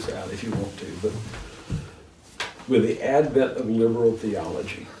edit this out if you want to. But with the advent of liberal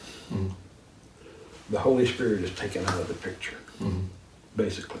theology, the Holy Spirit is taken out of the picture,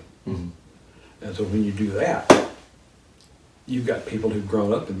 basically. And so when you do that, you've got people who've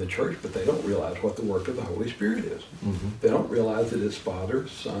grown up in the church, but they don't realize what the work of the Holy Spirit is. They don't realize that it's Father,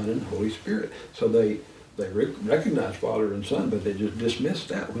 Son, and Holy Spirit. So they recognize Father and Son, but they just dismiss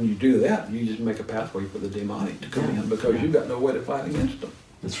that. When you do that, you just make a pathway for the demonic to come in because you've got no way to fight against them.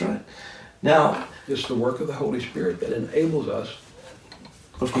 That's right. Now, it's the work of the Holy Spirit that enables us.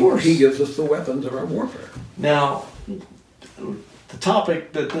 Of course. He gives us the weapons of our warfare. Now, the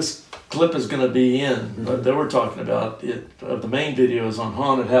topic that this clip is going to be in, that we're talking about, the main video is on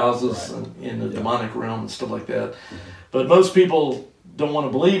haunted houses and in the demonic realm and stuff like that. But most people don't want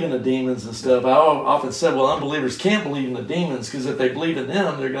to believe in the demons and stuff. I often said, well, unbelievers can't believe in the demons because if they believe in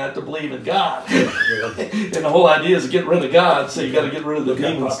them, they're going to have to believe in God. And the whole idea is to get rid of God, so you got to get rid of the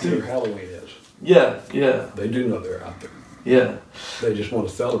demons too. Halloween is. Yeah. They do know they're out there. Yeah. They just want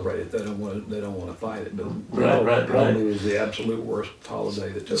to celebrate it. They don't want to fight it. But right. Halloween is the absolute worst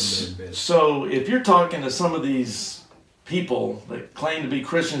holiday that's ever been invented. So if you're talking to some of these people that claim to be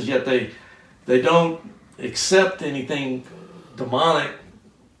Christians, yet they don't accept anything demonic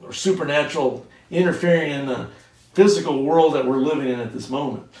or supernatural interfering in the physical world that we're living in at this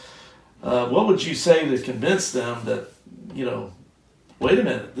moment, what would you say to convince them that, wait a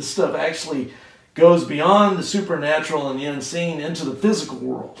minute, this stuff actually goes beyond the supernatural and the unseen into the physical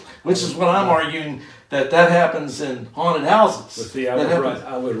world, which is what I'm arguing, that happens in haunted houses. But see,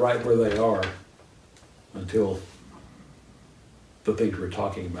 I was right where they are until the things we're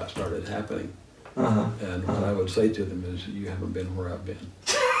talking about started happening. And what I would say to them is, you haven't been where I've been.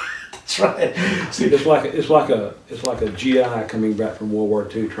 That's right. See, it's like a GI coming back from World War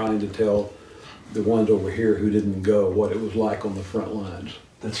II trying to tell the ones over here who didn't go what it was like on the front lines.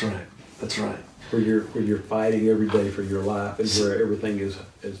 That's right. Where you're fighting every day for your life and where everything is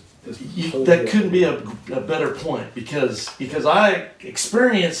that couldn't be a better point, because I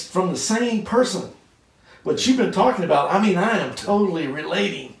experienced from the same person what you've been talking about. I mean, I am totally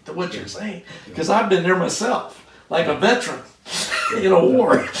relating to what you're saying because I've been there myself, like a veteran in a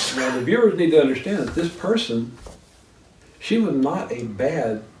war. Now, the viewers need to understand that this person, she was not a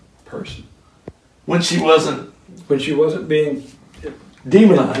bad person. When she wasn't being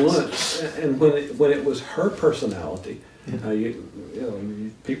demonized, and when it was her personality.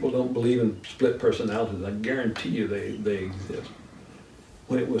 People don't believe in split personalities. I guarantee you they exist.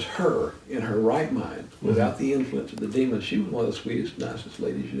 When it was her in her right mind, without the influence of the demons, she was one of the sweetest, nicest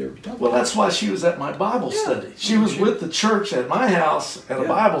ladies you'd ever talk to. Well, that's why she was at my Bible study. She was with the church at my house at a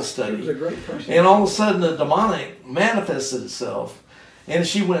Bible study. She was a great person. And all of a sudden, the demonic manifested itself, and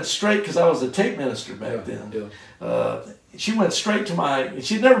she went straight, because I was a tape minister back then. She went straight to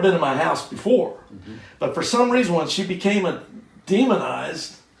she'd never been in my house before. But for some reason, when she became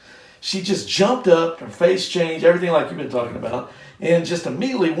demonized, she just jumped up, her face changed, everything like you've been talking about, and just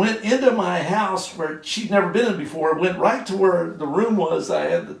immediately went into my house where she'd never been in before, went right to where the room was I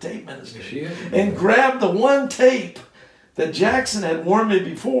had the tape ministry, and grabbed the one tape that Jackson had warned me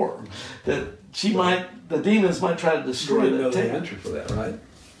before, that the demons might try to destroy You know that the tape. answer for that, right?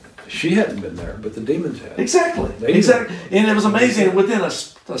 She hadn't been there, but the demons had. Exactly. Exactly. And it was amazing. Within a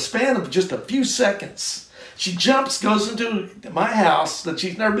span of just a few seconds, she jumps, goes into my house that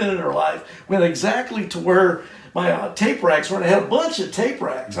she's never been in her life, went exactly to where my tape racks were, and I had a bunch of tape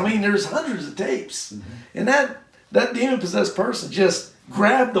racks. I mean, there's hundreds of tapes. And that demon-possessed person just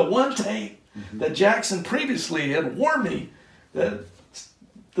grabbed the one tape that Jackson previously had warned me that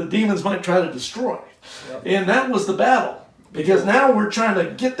the demons might try to destroy. Yep. And that was the battle. Because now we're trying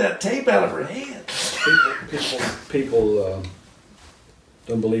to get that tape out of her hand. People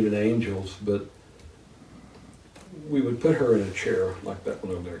don't believe in angels, but we would put her in a chair like that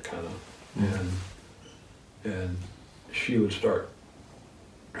one over there, kind of, and she would start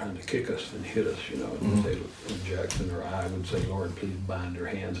trying to kick us and hit us, you know. And, and Jackson or I would say, "Lord, please bind her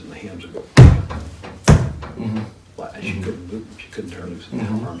hands," and the hands would go. And she couldn't move, she couldn't turn loose in the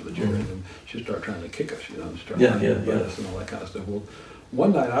arms of the chair, and then she'd start trying to kick us, you know, and start trying to bite us and all that kind of stuff. Well,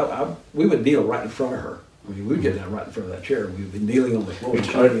 one night we would kneel right in front of her. I mean, we'd get down right in front of that chair, and we'd be kneeling on the floor.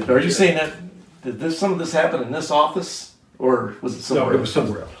 Are you saying that did some of this happen in this office, or was it somewhere? No, it was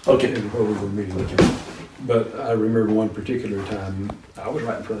somewhere else. Okay. Where we were meeting with you. But I remember one particular time, I was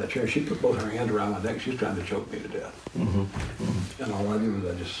right in front of that chair. She put both her hands around my neck. She was trying to choke me to death. And all I did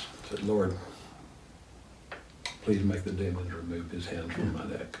was I just said, "Lord, please make the demons remove his hands from my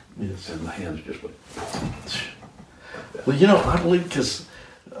neck." Yes. And the hands just went like that. Well, you know, I believe because,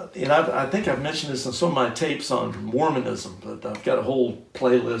 and I think I've mentioned this in some of my tapes on Mormonism, but I've got a whole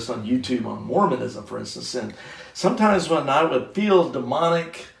playlist on YouTube on Mormonism, for instance. And sometimes when I would feel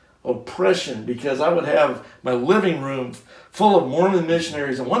demonic oppression, because I would have my living room full of Mormon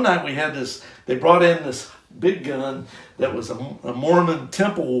missionaries, and one night we had this, they brought in this big gun that was a Mormon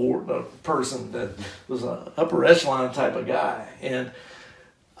temple person that was an upper echelon type of guy, and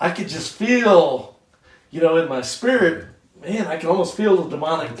I could just feel, you know, in my spirit, man, I could almost feel the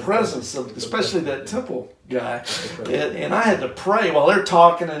demonic presence of especially that temple guy, and I had to pray while they're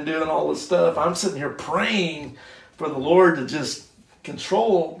talking and doing all this stuff. I'm sitting here praying for the Lord to just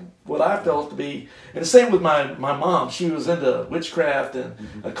control what I felt to be, and the same with my mom. She was into witchcraft and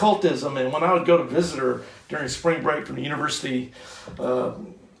occultism, and when I would go to visit her during spring break from the university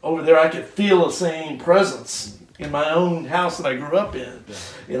over there, I could feel the same presence in my own house that I grew up in.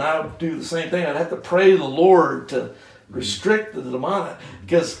 And I would do the same thing. I'd have to pray to the Lord to restrict the demonic,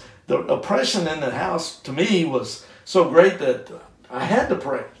 because the oppression in the house to me was so great that I had to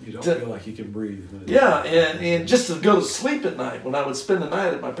pray. You don't feel like you can breathe. Yeah, and just to go to sleep at night when I would spend the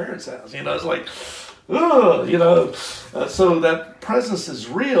night at my parents' house. You know, it's like, ugh, you know. So that presence is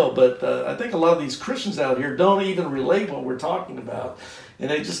real, but I think a lot of these Christians out here don't even relate what we're talking about. And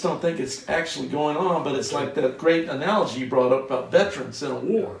they just don't think it's actually going on, but it's like that great analogy you brought up about veterans in a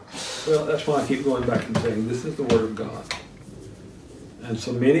war. Well, that's why I keep going back and saying this is the Word of God. And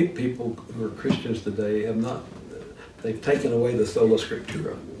so many people who are Christians today have not, they've taken away the sola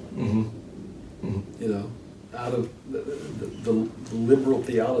scriptura. You know, out of the liberal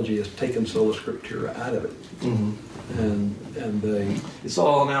theology has taken sola scriptura out of it. And they... It's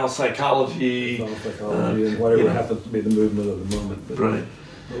all now psychology. It's all psychology and whatever happens to be the movement of the moment. But, right.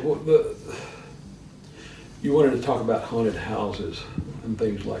 But you wanted to talk about haunted houses and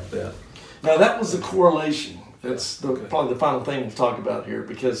things like that. Now that was the correlation. That's probably the final thing we'll talk about here,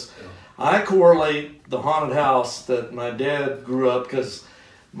 because I correlate the haunted house that my dad grew up, because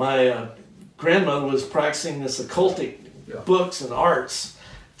my grandmother was practicing this occultic books and arts,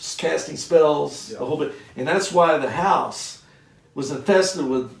 casting spells, a whole bit, and that's why the house was infested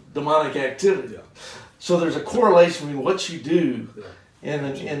with demonic activity. So there's a correlation between what you do and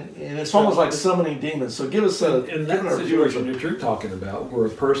it's almost like summoning demons. So give us a... In that situation that you're talking about, where a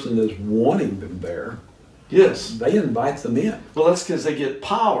person is wanting them there, yes, they invite them in. Well, that's because they get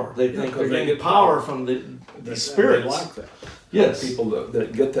power. They think they're getting power from the spirits. They like that. Yes. People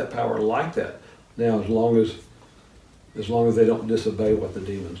that get that power like that. Now, as long as they don't disobey what the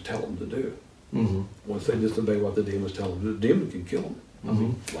demons tell them to do. Once they disobey what the demons tell them to do, the demon can kill them. I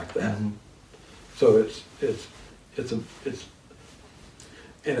mean, like that. So it's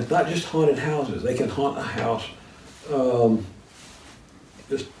and it's not just haunted houses. They can haunt a house.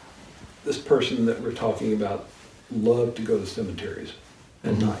 This person that we're talking about loved to go to cemeteries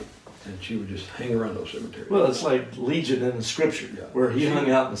at night, and she would just hang around those cemeteries. Well, it's like Legion in the Scripture, where he hung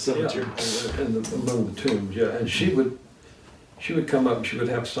out in the cemetery. Among the tombs, and she would come up and she would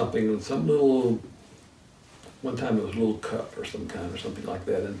have something, some little, one time it was a little cup or some kind or something like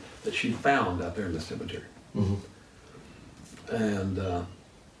that, and that she found out there in the cemetery. And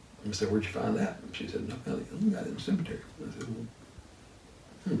I said, "Where'd you find that?" And she said, "No, I got it in the cemetery." I said,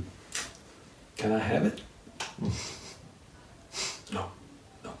 "Well, Can I have it? No,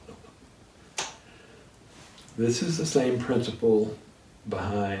 no, no, no. This is the same principle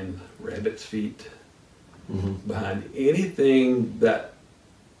behind rabbit's feet, behind anything that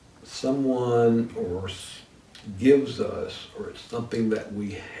someone gives us, or it's something that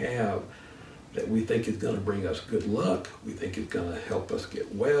we have that we think is going to bring us good luck, we think it's going to help us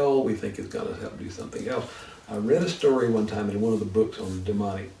get well, we think it's going to help do something else. I read a story one time in one of the books on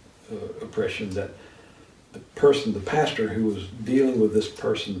demonic oppression that the pastor who was dealing with this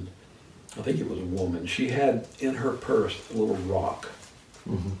person, I think it was a woman, she had in her purse a little rock,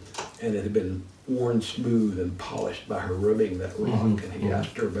 and it had been worn smooth and polished by her rubbing that rock, and he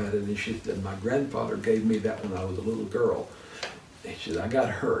asked her about it, and she said, my grandfather gave me that when I was a little girl. And she said, I got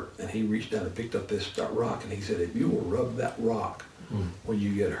hurt, and he reached down and picked up this rock, and he said, if you will rub that rock when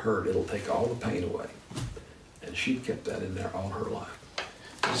you get hurt, it'll take all the pain away. And she kept that in there all her life.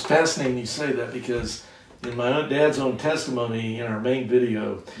 It's fascinating you say that, because in my own dad's own testimony in our main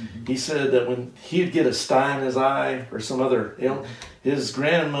video, he said that when he'd get a sty in his eye or some other ailment, his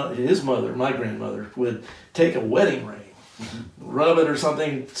mother, my grandmother, would take a wedding ring, rub it or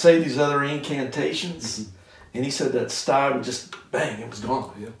something, say these other incantations, and he said that sty would just, bang, it was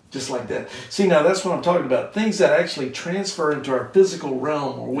gone, just like that. See, now that's what I'm talking about. Things that actually transfer into our physical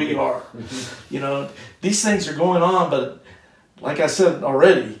realm where we are. You know, these things are going on, but like I said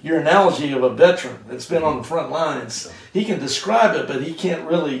already, your analogy of a veteran that's been on the front lines, he can describe it, but he can't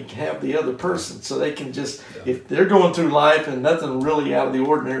really have the other person. So they can just, if they're going through life and nothing really out of the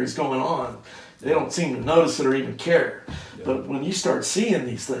ordinary is going on, they don't seem to notice it or even care. But when you start seeing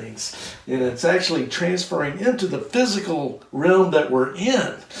these things, and it's actually transferring into the physical realm that we're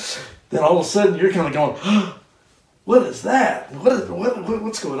in, then all of a sudden you're kind of going, oh, what is that?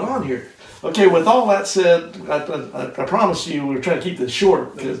 What's going on here? Okay, with all that said, I promise you we're trying to keep this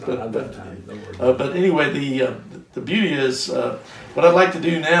short. But anyway, the beauty is, what I'd like to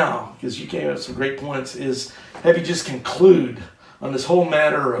do now, because you came up with some great points, is have you just conclude on this whole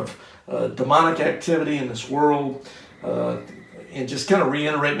matter of demonic activity in this world, and just kind of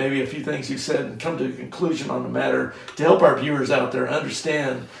reiterate maybe a few things you said and come to a conclusion on the matter to help our viewers out there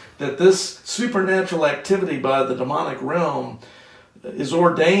understand that this supernatural activity by the demonic realm is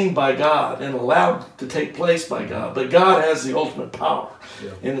ordained by God and allowed to take place by God. But God has the ultimate power.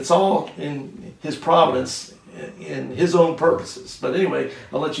 And it's all in His providence, in His own purposes. But anyway,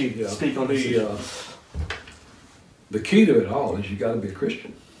 I'll let you speak on this. The key to it all is you got to be a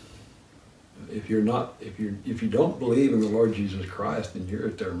Christian. If you don't believe in the Lord Jesus Christ, then you're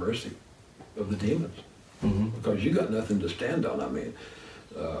at their mercy of the demons. Because you got nothing to stand on. I mean,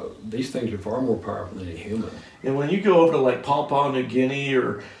 these things are far more powerful than any human. And when you go over to like Papua New Guinea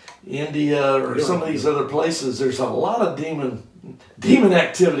or India or some of these other places, there's a lot of demon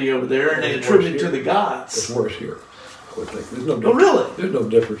activity over there, and they attribute it to the gods. It's worse here, I would think. There's no Oh, really? There's no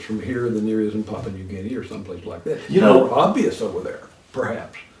difference from here than there is in Papua New Guinea or someplace like that. You know, more obvious over there,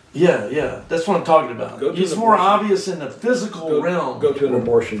 perhaps. Yeah, that's what I'm talking about. It's more obvious in the physical realm. Go to an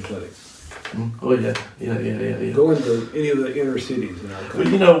abortion clinic. Oh yeah. Go into any of the inner cities in our country.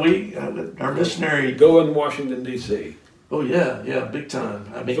 But you know, our missionary. Go in Washington D.C. Oh yeah, big time.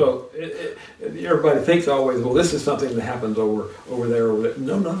 I mean, so everybody thinks always, well, this is something that happens over there.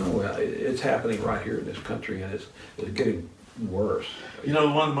 No. It's happening right here in this country, and it's getting worse. You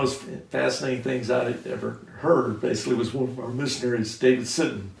know, one of the most fascinating things I ever heard, basically, was one of our missionaries, David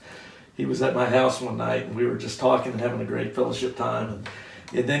Sitton. He was at my house one night, and we were just talking and having a great fellowship time.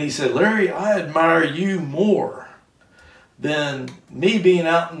 And then he said, Larry, I admire you more than me being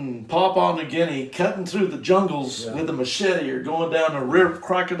out in Papua New Guinea, cutting through the jungles with a machete, or going down the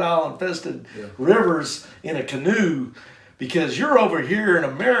crocodile-infested rivers in a canoe, because you're over here in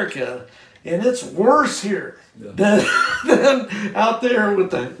America, and it's worse here than out there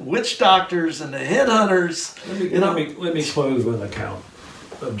with the witch doctors and the headhunters. Let me close with an account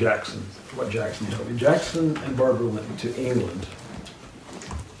of Jackson, what Jackson told me. Jackson and Barbara went to England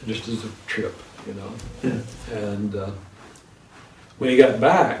just as a trip, you know. Yeah. And when he got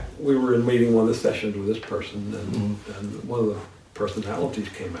back, we were in meeting one of the sessions with this person, and one of the personalities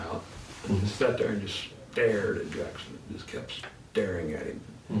came out and just sat there and just stared at Jackson, just kept staring at him.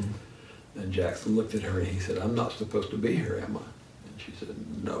 And Jackson looked at her and he said, I'm not supposed to be here, am I? And she said,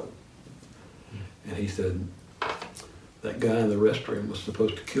 no. And he said, that guy in the restroom was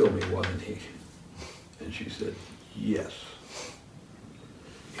supposed to kill me, wasn't he? And she said, yes.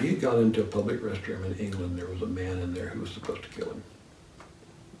 He had gone into a public restroom in England. There was a man in there who was supposed to kill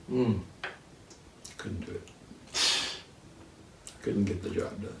him. Couldn't do it. Couldn't get the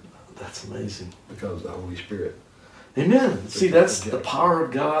job done. That's amazing. Because of the Holy Spirit. Amen. See, that's the power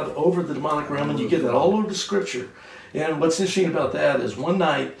of God over the demonic realm, and you get that all over the Scripture. And what's interesting about that is one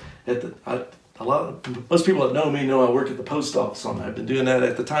night at the most people that know me know I work at the post office on that. I've been doing that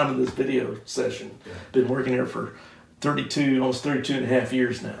at the time of this video session. Been working here for almost 32 and a half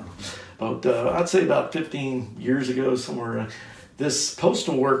years now. But I'd say about 15 years ago, somewhere, this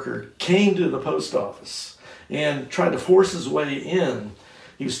postal worker came to the post office and tried to force his way in.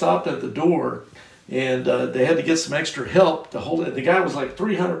 He was stopped at the door, and they had to get some extra help to hold it. The guy was like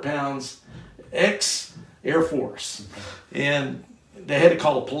 300 pounds, ex-Air Force. And they had to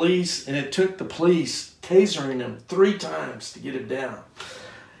call the police, and it took the police tasering him 3 times to get him down.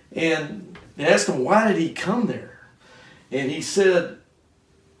 And they asked him, why did he come there? And he said,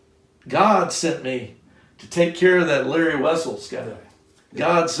 God sent me to take care of that Larry Wessels guy.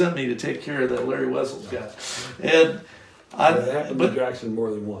 God sent me to take care of that Larry Wessels guy. And it happened to Jackson more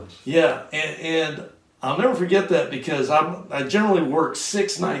than once. Yeah, and I'll never forget that because I generally work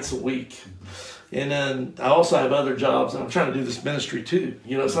 6 nights a week. And then I also have other jobs, and I'm trying to do this ministry too.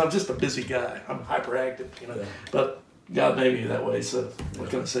 You know, so I'm just a busy guy. I'm hyperactive, you know. But God made me that way, so what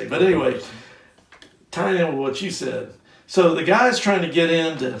can I say? But anyway, tying in with what you said. So the guy's trying to get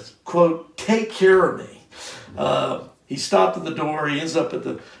in to, quote, take care of me. He stopped at the door. He ends up at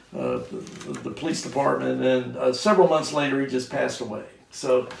the police department, and several months later, he just passed away.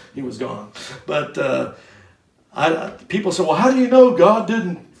 So he was gone. But people say, well, how do you know God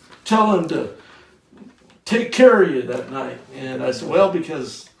didn't tell him to take care of you that night? And I said, well,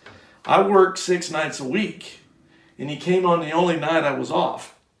 because I worked 6 nights a week, and he came on the only night I was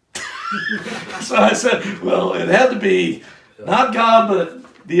off. So I said, well, it had to be not God,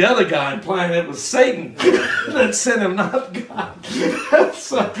 but the other guy, implying it was Satan that sent him, not God.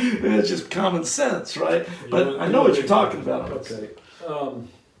 So it's just common sense, right? But I know what you're talking about. Okay. Now,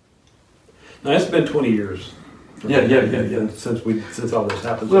 it's been 20 years. Yeah. Since all this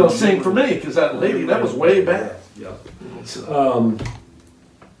happened. Well, same for me, because that lady, that was way back. Yeah.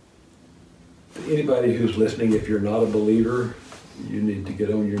 Anybody who's listening, if you're not a believer, you need to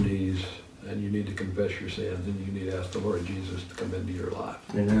get on your knees and you need to confess your sins and you need to ask the Lord Jesus to come into your life.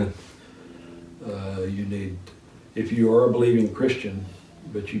 Amen. If you are a believing Christian,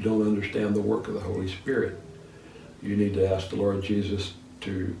 but you don't understand the work of the Holy Spirit, you need to ask the Lord Jesus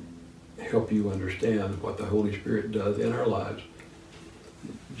to help you understand what the Holy Spirit does in our lives.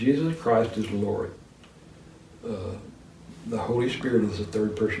 Jesus Christ is Lord. The Holy Spirit is the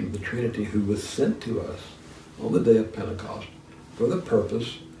third person of the Trinity who was sent to us on the day of Pentecost for the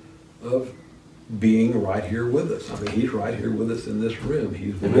purpose of being right here with us. I mean, he's right here with us in this room.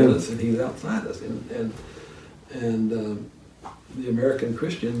 He's within us and he's outside us. And the American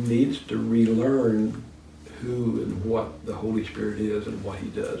Christian needs to relearn who and what the Holy Spirit is and what he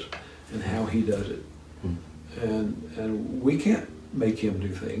does and how he does it. And we can't make him do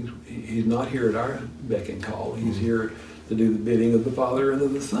things. He's not here at our beck and call. He's here to do the bidding of the Father and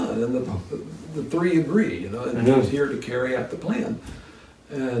of the Son, and the three agree, you know, and he's here to carry out the plan.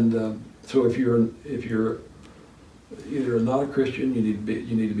 And so if you're either not a Christian, you need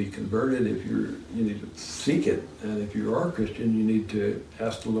to be converted. You need to seek it, and if you are a Christian, you need to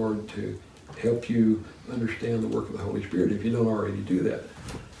ask the Lord to help you understand the work of the Holy Spirit if you don't already do that.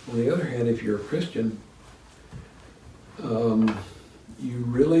 On the other hand, if you're a Christian, you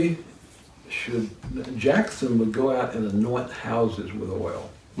really should. Jackson would go out and anoint houses with oil.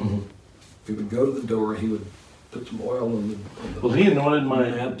 He would go to the door. He would put some oil on the well, he anointed my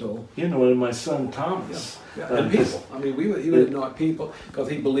mantle. He anointed my son Thomas. And people. I mean, he would anoint people because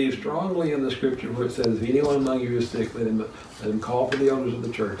he believes strongly in the Scripture where it says, if anyone among you is sick, let him call for the elders of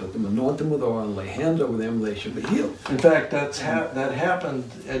the church, let them anoint them with oil and lay hands over them, and they should be healed. In fact, that happened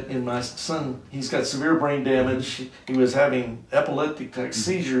in my son. He's got severe brain damage. He was having epileptic type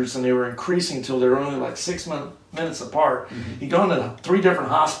seizures, and they were increasing until they were only like 6 minutes apart. He'd gone to 3 different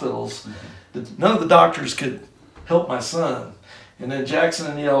hospitals. None of the doctors could help my son. And then Jackson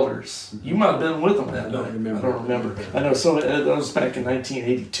and the elders. You might have been with them that night. I don't remember. I know. So that was back in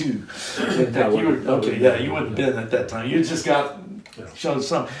 1982. In fact, you wouldn't have been at that time. You just got shown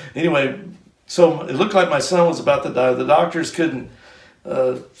some. Anyway, so it looked like my son was about to die. The doctors couldn't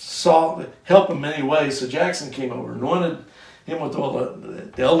help him in any way. So Jackson came over, anointed him with oil.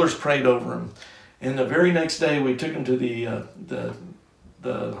 The elders prayed over him. And the very next day, we took him to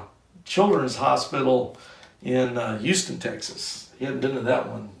the children's hospital in Houston, Texas. He hadn't been to that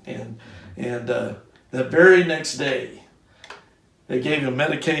one. And that very next day, they gave him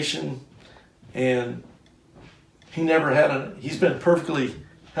medication, and he's been perfectly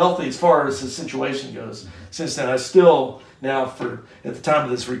healthy as far as his situation goes. Since then, I still now at the time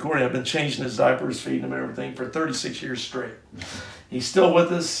of this recording, I've been changing his diapers, feeding him everything for 36 years straight. He's still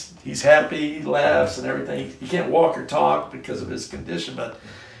with us. He's happy. He laughs and everything. He can't walk or talk because of his condition, but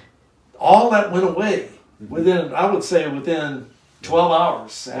all that went away within, I would say, within 12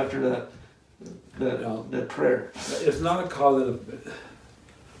 hours after that prayer. It's not a cause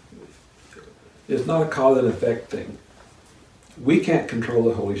and effect thing. We can't control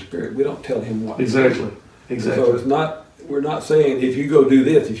the Holy Spirit. We don't tell him what to do. Exactly. So it's not. We're not saying if you go do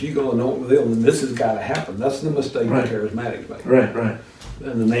this, if you go anoint with oil, then this has got to happen. That's the mistake the charismatics make. Right.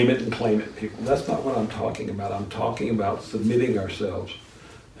 And the name it and claim it people. That's not what I'm talking about. I'm talking about submitting ourselves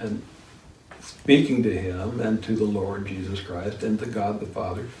and speaking to Him and to the Lord Jesus Christ and to God the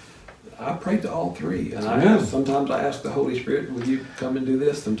Father. I pray to all three, and sometimes I ask the Holy Spirit, "Will you come and do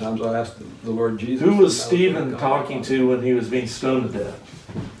this?" Sometimes I ask the Lord Jesus. Who was Stephen talking to when he was being stoned to death?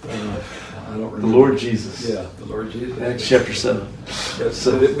 I don't remember. The Lord Jesus. Yeah, the Lord Jesus. Acts chapter 7.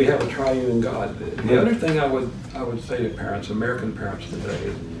 So that we have a triune God. The other thing I would say to parents, American parents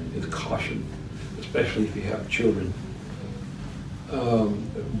today, is caution, especially if you have children.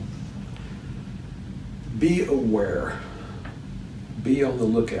 Be aware. Be on the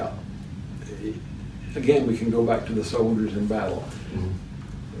lookout. Again, we can go back to the soldiers in battle.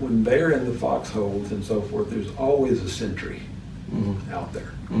 When they're in the foxholes and so forth, there's always a sentry out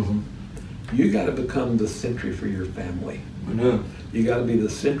there. You got to become the sentry for your family. You got to be the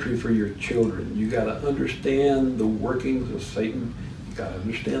sentry for your children. You got to understand the workings of Satan. You got to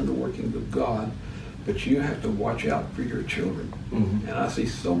understand the workings of God. But you have to watch out for your children. And I see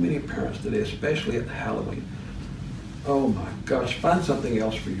so many parents today, especially at Halloween. Oh my gosh, find something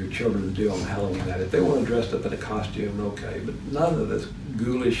else for your children to do on Halloween night. If they want to dress up in a costume, okay, but none of this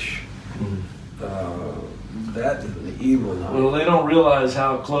ghoulish, that is an evil night. Well, they don't realize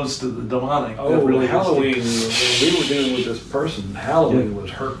how close to the demonic that Oh, really Halloween, is. when we were dealing with this person, Halloween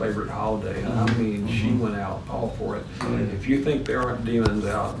was her favorite holiday. And I mean, she went out all for it. If you think there aren't demons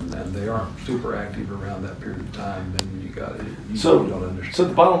out and they aren't super active around that period of time, then you don't understand. So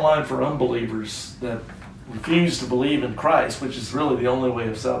the bottom line for unbelievers that refuse to believe in Christ, which is really the only way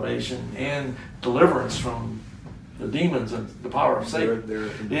of salvation and deliverance from the demons and the power of Satan,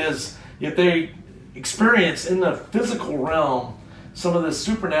 is if they experience in the physical realm some of this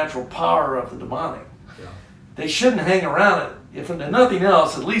supernatural power of the demonic, they shouldn't hang around it, if nothing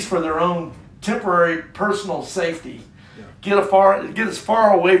else, at least for their own temporary personal safety. Get as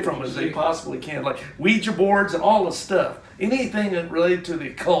far away from it as they possibly can, like Ouija boards and all the stuff, anything that related to the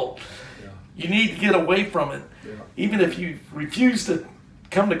occult. You need to get away from it. Even if you refuse to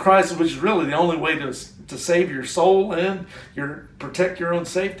come to Christ, which is really the only way to save your soul and protect your own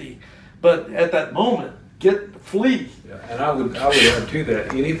safety. But at that moment, flee. And I would add to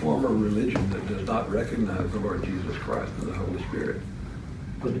that, any form of religion that does not recognize the Lord Jesus Christ and the Holy Spirit.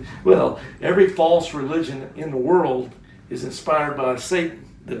 Well, every false religion in the world is inspired by Satan,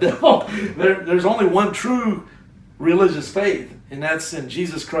 the devil. There's only one true religious faith, and that's in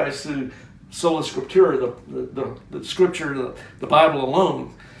Jesus Christ through sola scriptura, the scripture, the Bible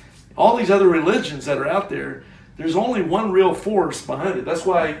alone. All these other religions that are out there, there's only one real force behind it. That's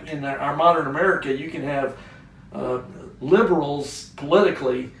why in our modern America, you can have liberals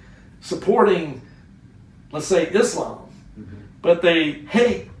politically supporting, let's say, Islam, but they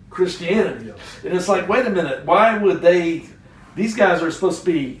hate Christianity. And it's like, wait a minute, why would these guys are supposed to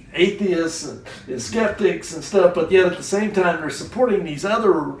be atheists and skeptics and stuff, but yet at the same time they're supporting these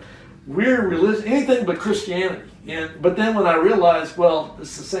other weird religions, anything but Christianity. But then when I realized, well,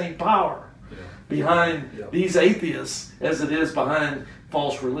 it's the same power behind these atheists as it is behind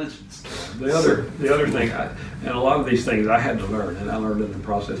false religions. The other thing, and a lot of these things I had to learn, and I learned in the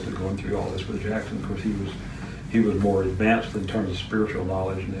process of going through all this with Jackson. Of course, he was more advanced in terms of spiritual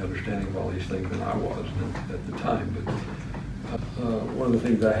knowledge and the understanding of all these things than I was at the time. But one of the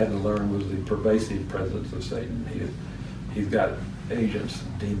things I had to learn was the pervasive presence of Satan. He's got agents,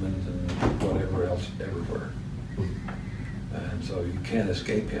 demons, and whatever else everywhere. And so you can't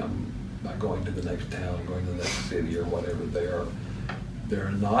escape him by going to the next town, going to the next city, or whatever.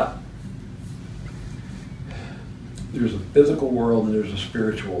 They're not. There's a physical world and there's a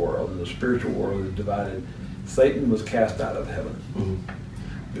spiritual world, and the spiritual world is divided. Satan was cast out of heaven.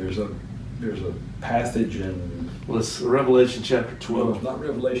 There's a passage in. Well, it's Revelation chapter 12. Well, it's not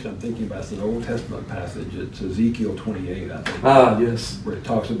Revelation I'm thinking about. It's an Old Testament passage. It's Ezekiel 28, I think. Ah, yes. Where it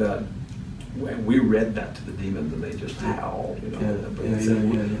talks about. And we read that to the demons and they just howled,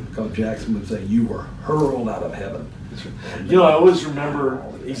 because Jackson would say, "You were hurled out of heaven." I always remember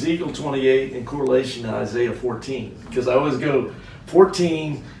Ezekiel 28 in correlation to Isaiah 14, because I always go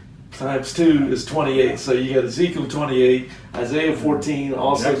 14 times 2 is 28. So you got Ezekiel 28, Isaiah 14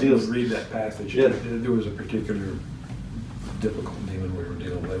 also Jackson deals. would read that passage. Yeah. There was a particular difficult demon we were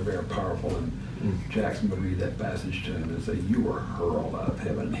dealing with, very powerful, and Jackson would read that passage to him and say, "You were hurled out of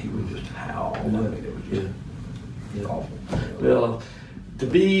heaven," and he would just howl. I mean, it was just awful. Well, to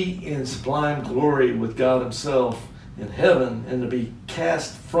be in sublime glory with God Himself in heaven and to be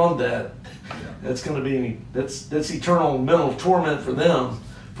cast from that, that's going to be that's eternal mental torment for them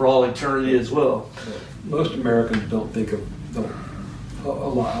for all eternity as well. Most Americans don't think of a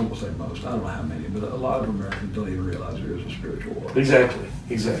lot. I will say most. I don't know how many, but a lot of Americans don't even realize there is a spiritual world. Exactly.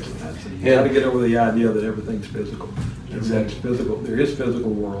 And so you got to get over the idea that everything's physical. Everything's physical. There is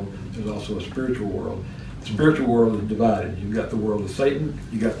physical world. There's also a spiritual world. The spiritual world is divided. You've got the world of Satan.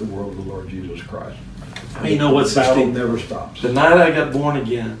 You got the world of the Lord Jesus Christ. You know what's the battle interesting? never stops. The night I got born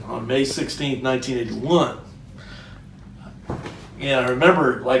again on May 16th, 1981. Yeah, I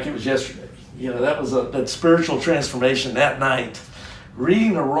remember it like it was yesterday. You know, that was that spiritual transformation that night.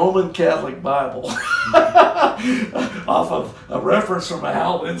 Reading a Roman Catholic Bible off of a reference from a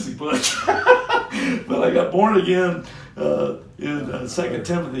Hal Lindsey book. But I got born again in 2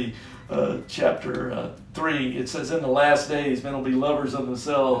 Timothy chapter 3. It says, "In the last days, men will be lovers of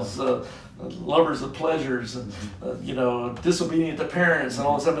themselves, lovers of pleasures, and disobedient to parents," and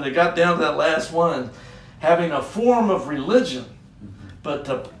all this stuff. And they got down to that last one, having a form of religion, but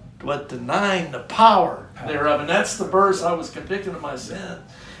denying the power thereof. And that's the verse I was convicted of my sin.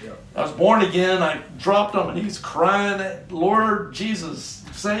 I was born again. I dropped on my knees crying, "Lord Jesus,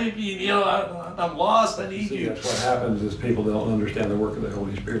 save me. I'm lost. I need you." That's what happens is people don't understand the work of the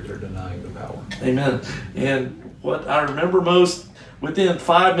Holy Spirit. They're denying the power. Amen. And what I remember most, within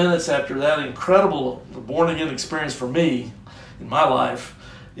 5 minutes after that incredible born-again experience for me in my life,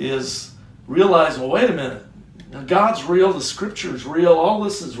 is realizing, well, wait a minute. Now, God's real. The Scripture is real. All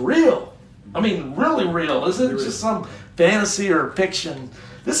this is real. I mean, really real. This isn't just some fantasy or fiction.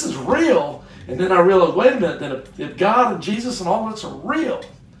 This is real. And then I realized, wait a minute. Then if God and Jesus and all this are real,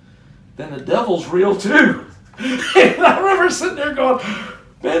 then the devil's real too. And I remember sitting there going,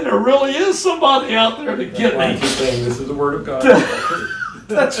 man, there really is somebody out there to get me. Saying this is the Word of God.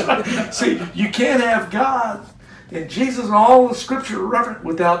 That's right. See, you can't have God and Jesus and all the Scripture reference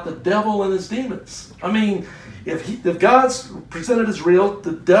without the devil and his demons. I mean, if God's presented as real,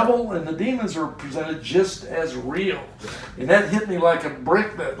 the devil and the demons are presented just as real. And that hit me like a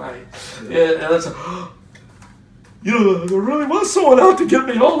brick that night. And that's, there really was someone out to get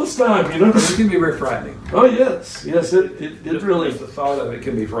me all this time, It can be very frightening. Oh, yes. Yes, it really... Just the thought of it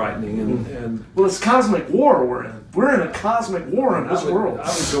can be frightening. And well, it's cosmic war we're in. We're in a cosmic war in this world. I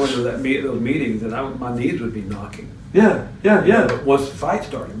would go into those meetings and my knees would be knocking. Yeah. But once the fight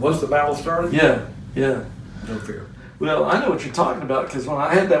started, once the battle started, yeah. No fear. Well, I know what you're talking about, because when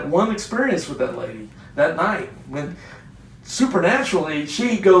I had that one experience with that lady that night, when supernaturally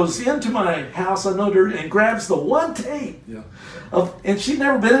she goes into my house and grabs the one tape. Yeah. And she'd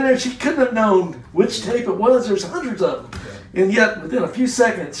never been in there. She couldn't have known which tape it was. There's hundreds of them. Yeah. And yet, within a few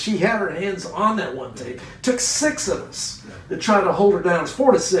seconds, she had her hands on that one tape. It took 6 of us to try to hold her down. It was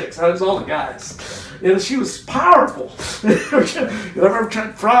 4 to 6. That was all the guys. And she was powerful. And I remember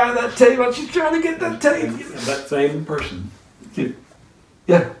trying to pry that tape out. She's trying to get that tape. And that same person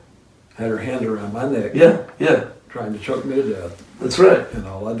Yeah. had her hand around my neck. Yeah. Trying to choke me to death. That's right. And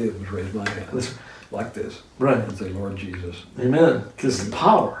all I did was raise my hand like this. Right. And say, "Lord Jesus." Amen. Because the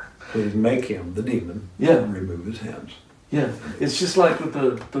power. Please make him, the demon, and remove his hands. Yeah, it's just like with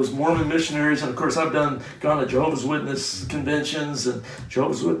those Mormon missionaries, and of course I've gone to Jehovah's Witness conventions and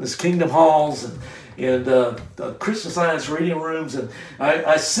Jehovah's Witness Kingdom Halls and Christian Science reading rooms, and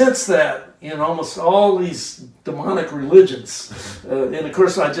I sense that in almost all these demonic religions. And of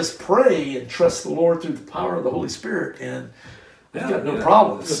course I just pray and trust the Lord through the power of the Holy Spirit, and I've got no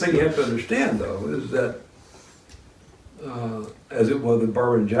problems. The thing you have to understand, though, is that as it was with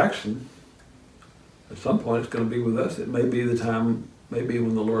Barbara and Jackson, at some point it's going to be with us. It may be the time, maybe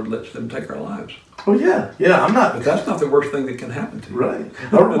when the Lord lets them take our lives. Oh yeah, I'm not. But that's not the worst thing that can happen to you. Right.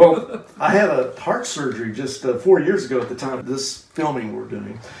 Well, I had a heart surgery just 4 years ago at the time of this filming we're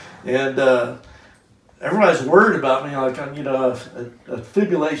doing, and everybody's worried about me, like a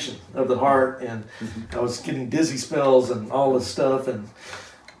fibrillation of the heart, and I was getting dizzy spells and all this stuff, and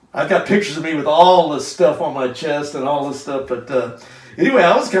I've got pictures of me with all this stuff on my chest and all this stuff, but. Anyway,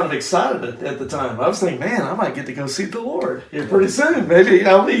 I was kind of excited at the time. I was thinking, man, I might get to go see the Lord here pretty soon. Maybe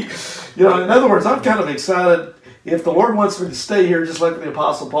I'll be, in other words, I'm kind of excited. If the Lord wants me to stay here, just like the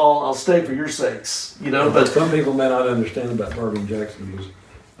Apostle Paul, I'll stay for your sakes, But some people may not understand about Barbara and Jackson. Because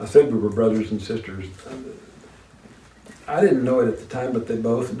I said we were brothers and sisters. I didn't know it at the time, but they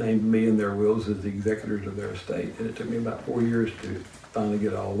both named me in their wills as the executors of their estate, and it took me about 4 years to finally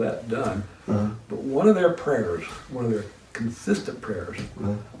get all that done. But one of their prayers, one of their consistent prayers,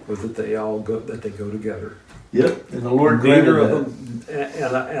 was that they go together. Yep, and the Lord granted Neither that. of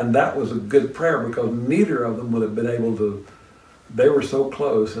them, and that was a good prayer, because neither of them would have been able to. They were so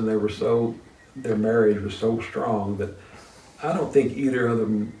close, and their marriage was so strong that I don't think either of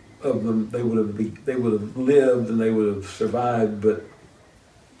them they would have lived and they would have survived. But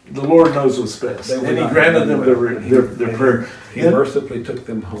The Lord knows what's best, and He granted them their prayer. He mercifully took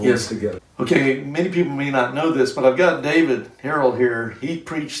them home together. Okay, many people may not know this, but I've got David Harrell here. He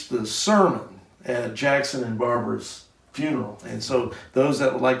preached the sermon at Jackson and Barbara's funeral. And so those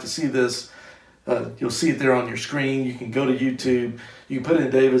that would like to see this, you'll see it there on your screen. You can go to YouTube. You can put in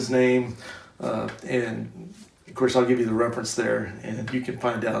David's name, and of course I'll give you the reference there, and you can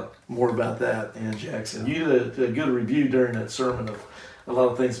find out more about that and Jackson. You did a good review during that sermon of a lot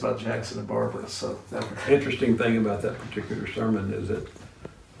of things about Jackson and Barbara. So that Interesting thing about that particular sermon is that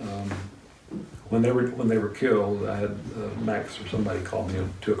when they were killed, I had Max or somebody called me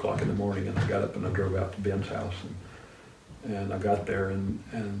at 2 o'clock in the morning, and I got up and I drove out to Ben's house, and I got there,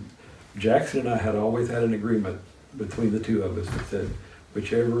 and Jackson and I had always had an agreement between the two of us that said,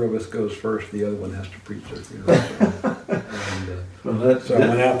 whichever of us goes first, the other one has to preach their funeral. And, so I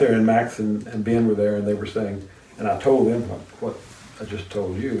went out there, and Max and Ben were there, and they were saying, and I told them what I just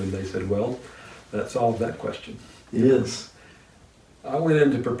told you, and they said, well, that solves that question. Yes. I went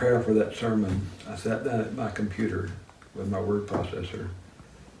in to prepare for that sermon. I sat down at my computer with my word processor.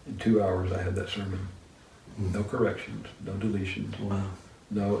 In 2 hours, I had that sermon. No corrections, no deletions. Wow.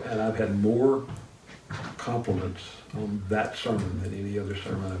 No, and I've had more compliments on that sermon than any other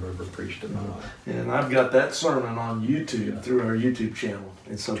sermon I've ever preached in my life. And I've got that sermon on YouTube through our YouTube channel.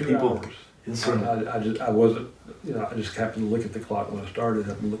 And so 2 people, hours. yes, I wasn't, I just happened to look at the clock when I started,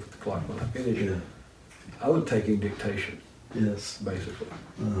 happened to look at the clock when I finished. Yeah. I was taking dictation. Yes. Basically.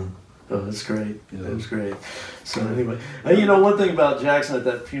 Oh, that's great. Yeah. That was great. So anyway, you know, one thing about Jackson at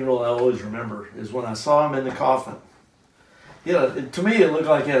that funeral I always remember is when I saw him in the coffin. Yeah, to me it looked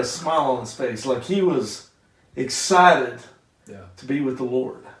like he had a smile on his face, like he was excited to be with the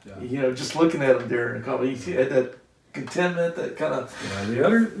Lord. Yeah. You know, just looking at him there in the coffin, he had that contentment, that kind of. Yeah,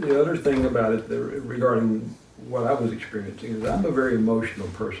 the other thing about it regarding what I was experiencing is I'm a very emotional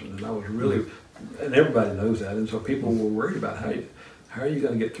person, and I was really, and everybody knows that, and so people were worried about how are you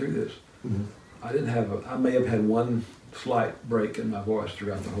going to get through this. I may have had one slight break in my voice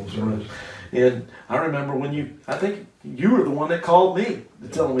throughout the whole service. And I remember I think you were the one that called me to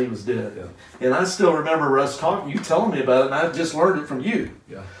tell me he was dead. Yeah. And I still remember us talking, you telling me about it, and I just learned it from you.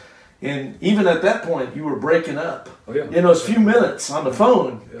 Yeah. And even at that point, you were breaking up. Oh, yeah. In those few minutes on the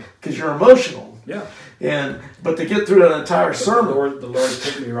phone, because you're emotional. Yeah. But to get through an entire sermon. The Lord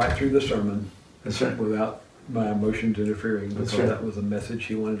took me right through the sermon. That's right. Without my emotions interfering, because that was a message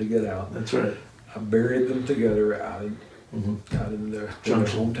He wanted to get out. That's right. I buried them together out in their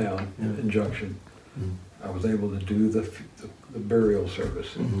hometown in Junction. I was able to do the burial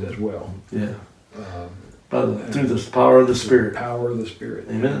service as well. Yeah. Through the power of the Spirit. Power of the Spirit.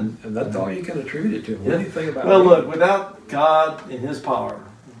 Amen. And that's all you can attribute it to. What do you think about it? Well, look, without God and His power,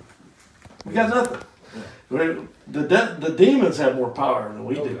 we got nothing. The demons have more power than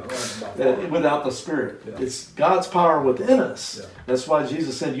we do without the Spirit. Yeah. It's God's power within us. Yeah. That's why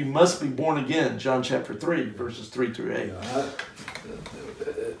Jesus said, you must be born again, John chapter 3, verses 3 through 8. Yeah,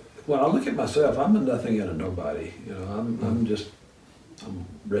 when I look at myself, I'm a nothing and a nobody. You know, I'm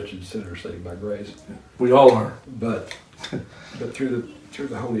a wretched sinner saved by grace. We all are. But through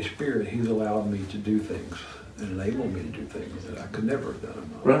the Holy Spirit, He's allowed me to do things and enabled me to do things that I could never have done on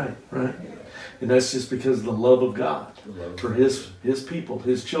my own. Right. And that's just because of the love of God for His people,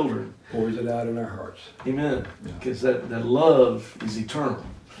 His children. Pours it out in our hearts. Amen. Yeah. Because that love is eternal.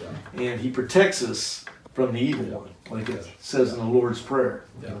 Yeah. And He protects us from the evil one, like it says in the Lord's Prayer.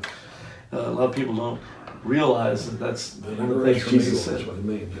 Yeah. A lot of people don't realize that's one of the things Jesus said. That's what it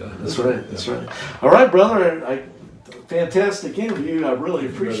means. Yeah. That's right. That's right. All right, brother. Fantastic interview. I really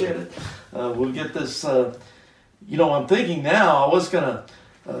appreciate it. We'll get this. I'm thinking now. I was gonna.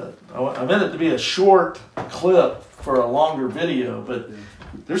 I meant it to be a short clip for a longer video, but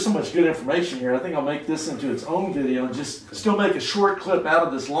there's so much good information here. I think I'll make this into its own video and just still make a short clip out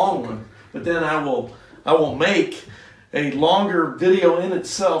of this long one. But then I will make a longer video in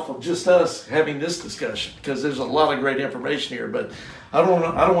itself of just us having this discussion, because there's a lot of great information here. But I don't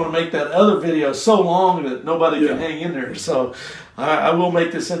want to make that other video so long that nobody can hang in there. So I will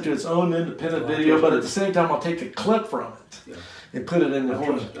make this into its own independent video, but at the same time I'll take a clip from it. and put it in the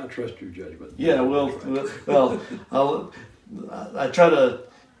I trust your judgment. Yeah, I try to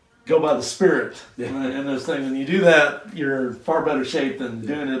go by the Spirit in those things. When you do that, you're in far better shape than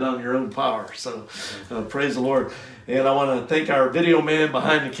doing it on your own power. So praise the Lord. And I want to thank our video man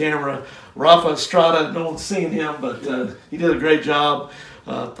behind the camera, Rafa Estrada. No one's seen him, but he did a great job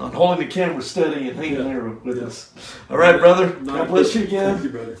on holding the camera steady and hanging there with us. All right, brother. God bless you again. Thank you,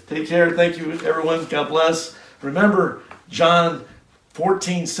 brother. Take care. Thank you, everyone. God bless. Remember, John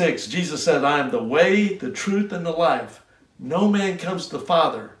 14:6, Jesus said, I am the way, the truth, and the life. No man comes to the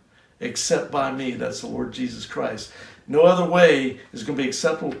Father except by me. That's the Lord Jesus Christ. No other way is going to be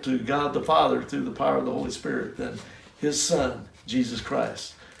acceptable to God the Father through the power of the Holy Spirit than his Son, Jesus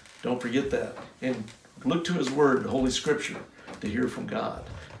Christ. Don't forget that. And look to his word, the Holy Scripture, to hear from God.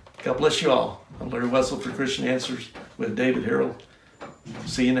 God bless you all. I'm Larry Wessel for Christian Answers with David Harold.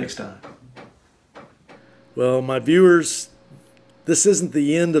 See you next time. Well, my viewers, this isn't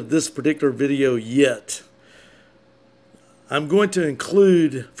the end of this particular video yet. I'm going to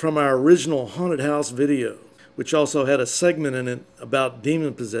include from our original haunted house video, which also had a segment in it about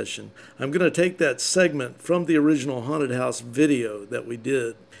demon possession. I'm going to take that segment from the original haunted house video that we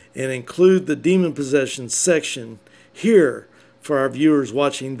did and include the demon possession section here for our viewers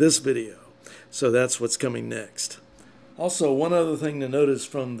watching this video. So that's what's coming next. Also, one other thing to notice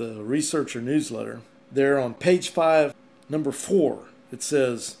from the researcher newsletter, there on page 5, number 4, it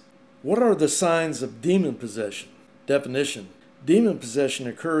says, what are the signs of demon possession? Definition. Demon possession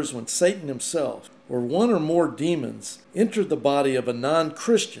occurs when Satan himself or one or more demons enter the body of a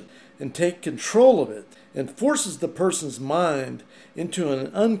non-Christian and take control of it and forces the person's mind into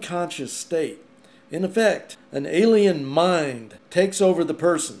an unconscious state. In effect, an alien mind takes over the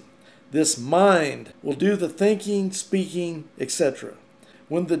person. This mind will do the thinking, speaking, etc.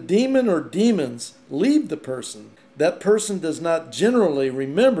 When the demon or demons leave the person, that person does not generally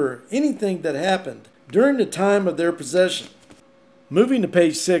remember anything that happened during the time of their possession. Moving to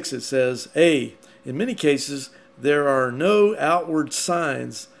page 6, it says, A, in many cases, there are no outward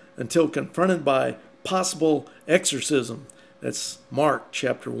signs until confronted by possible exorcism. That's Mark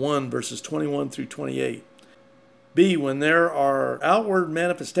chapter 1, verses 21 through 28. B, when there are outward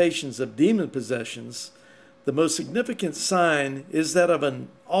manifestations of demon possessions, the most significant sign is that of an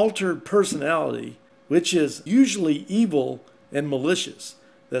altered personality, which is usually evil and malicious.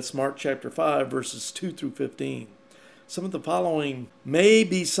 That's Mark chapter 5, verses 2 through 15. Some of the following may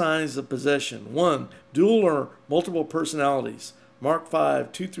be signs of possession. 1, dual or multiple personalities. Mark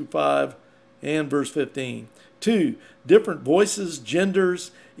 5, 2 through 5, and verse 15. 2, different voices,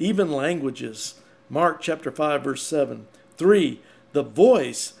 genders, even languages. Mark chapter 5, verse 7. 3, the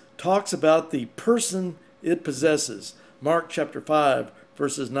voice talks about the person it possesses. Mark chapter 5,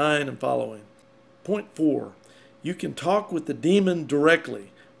 verses 9 and following. Point 4, you can talk with the demon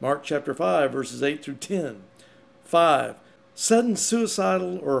directly. Mark chapter 5, verses 8 through 10. 5, sudden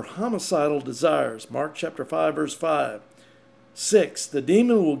suicidal or homicidal desires. Mark chapter 5, verse 5. 6, the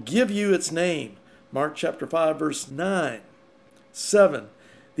demon will give you its name. Mark chapter 5, verse 9. 7,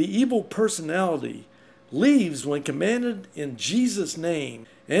 the evil personality leaves when commanded in Jesus' name,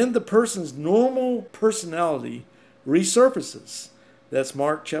 and the person's normal personality resurfaces. That's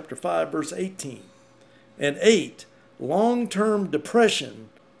Mark chapter 5, verse 18. And 8, long-term depression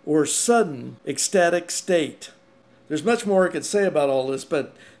or sudden ecstatic state. There's much more I could say about all this,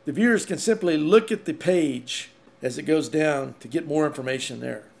 but the viewers can simply look at the page as it goes down to get more information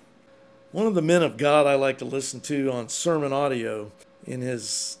there. One of the men of God I like to listen to on sermon audio in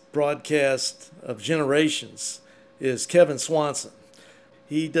his broadcast of Generations is Kevin Swanson.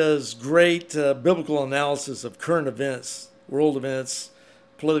 He does great biblical analysis of current events, world events,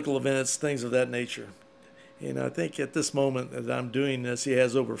 political events, things of that nature. And I think at this moment that I'm doing this, he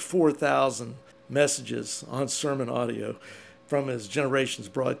has over 4,000 messages on sermon audio from his Generations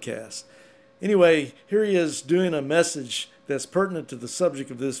broadcast. Anyway, here he is doing a message that's pertinent to the subject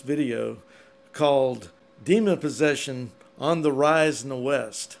of this video called Demon Possession on the Rise in the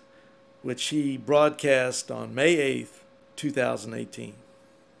West, which he broadcast on May 8th, 2018.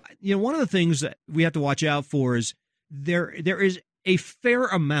 You know, one of the things that we have to watch out for is there is a fair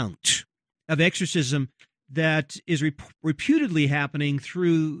amount of exorcism that is reputedly happening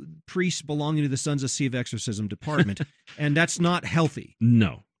through priests belonging to the Sons of Siva Exorcism Department, and that's not healthy.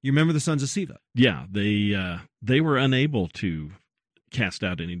 No. You remember the Sons of Siva? Yeah, they were unable to cast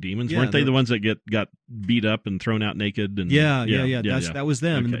out any demons. Weren't they the ones that got beat up and thrown out naked? And yeah. That was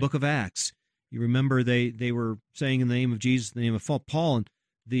them in the Okay. book of Acts. You remember they were saying in the name of Jesus, in the name of Paul, and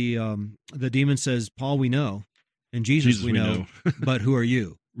the demon says, "Paul, we know, and Jesus we know, but who are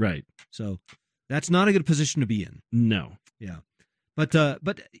you?" Right. So that's not a good position to be in. No. Yeah.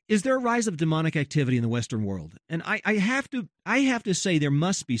 But is there a rise of demonic activity in the Western world? And I have to say there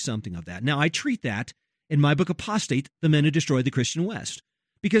must be something of that. Now, I treat that in my book Apostate, The Men Who Destroyed the Christian West,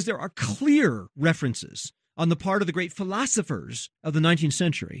 because there are clear references on the part of the great philosophers of the 19th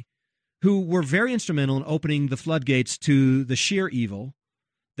century who were very instrumental in opening the floodgates to the sheer evil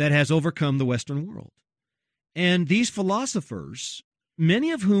that has overcome the Western world. And these philosophers,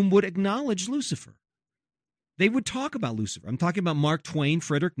 many of whom would acknowledge Lucifer, they would talk about Lucifer. I'm talking about Mark Twain,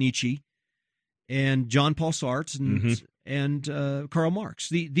 Friedrich Nietzsche, and John Paul Sartre, and Karl Marx.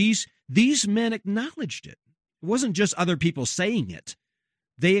 These men acknowledged it. It wasn't just other people saying it.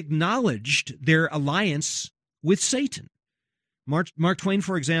 They acknowledged their alliance with Satan. Mark Twain,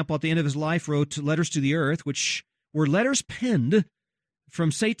 for example, at the end of his life, wrote Letters to the Earth, which were letters penned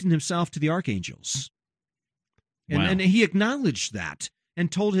from Satan himself to the archangels. And he acknowledged that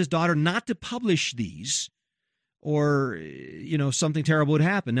and told his daughter not to publish these, or, something terrible would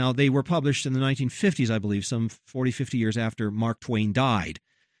happen. Now, they were published in the 1950s, I believe, some 40, 50 years after Mark Twain died.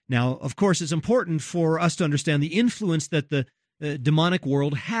 Now, of course, it's important for us to understand the influence that the demonic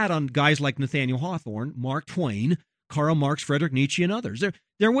world had on guys like Nathaniel Hawthorne, Mark Twain, Karl Marx, Friedrich Nietzsche, and others.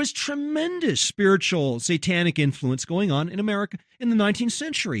 There was tremendous spiritual satanic influence going on in America in the 19th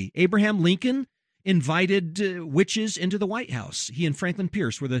century. Abraham Lincoln invited witches into the White House. He and Franklin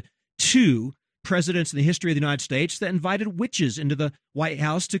Pierce were the two presidents in the history of the United States that invited witches into the White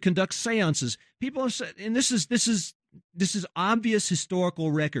House to conduct seances. People have said, and this is obvious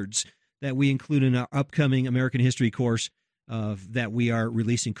historical records that we include in our upcoming American history course that we are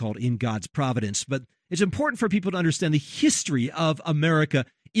releasing called In God's Providence. But it's important for people to understand the history of America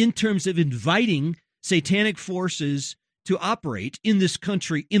in terms of inviting satanic forces to operate in this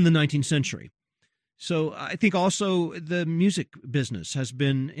country in the 19th century. So I think also the music business has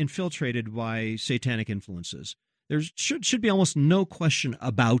been infiltrated by satanic influences. There should be almost no question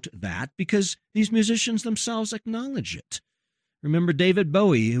about that because these musicians themselves acknowledge it. Remember David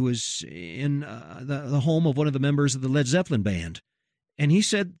Bowie, who was in the home of one of the members of the Led Zeppelin band, and he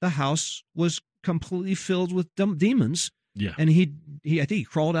said the house was completely filled with demons. Yeah, and I think he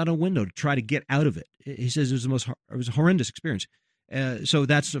crawled out a window to try to get out of it. He says it was a horrendous experience. So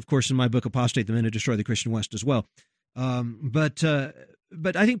that's, of course, in my book, Apostate, The Men Who Destroyed the Christian West as well. But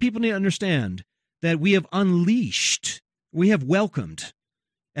I think people need to understand that we have welcomed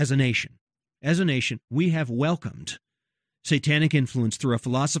as a nation, we have welcomed satanic influence through our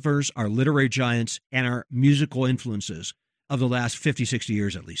philosophers, our literary giants, and our musical influences of the last 50, 60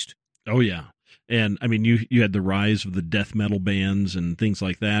 years at least. Oh, yeah. And, I mean, you had the rise of the death metal bands and things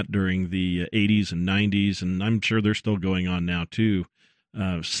like that during the 80s and 90s, and I'm sure they're still going on now, too.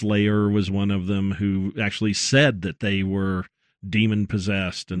 Slayer was one of them who actually said that they were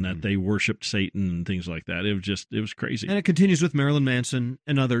demon-possessed and that they worshipped Satan and things like that. It was crazy. And it continues with Marilyn Manson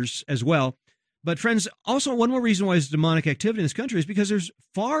and others as well. But, friends, also one more reason why there's demonic activity in this country is because there's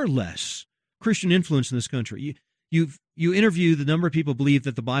far less Christian influence in this country. You interview the number of people who believe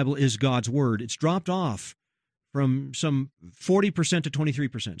that the Bible is God's word. It's dropped off from some 40% to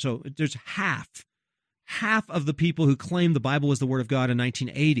 23%. So there's half of the people who claimed the Bible was the word of God in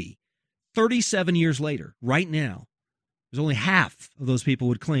 1980. 37 years later, right now, there's only half of those people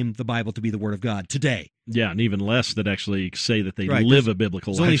would claim the Bible to be the word of God today. Yeah, and even less that actually say that they live a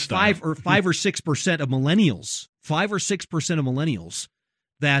biblical lifestyle. Only 5 or 6% of millennials, 5 or 6% of millennials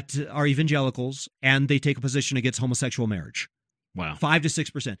that are evangelicals, and they take a position against homosexual marriage. Wow. 5 to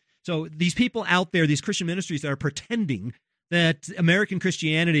 6%. So these people out there, these Christian ministries that are pretending that American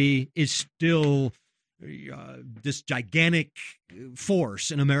Christianity is still this gigantic force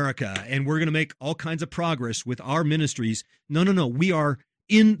in America, and we're going to make all kinds of progress with our ministries. No. We are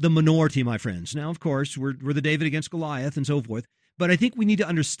in the minority, my friends. Now, of course, we're the David against Goliath and so forth, but I think we need to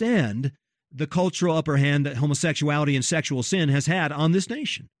understand the cultural upper hand that homosexuality and sexual sin has had on this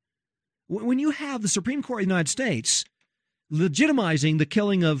nation. When you have the Supreme Court of the United States legitimizing the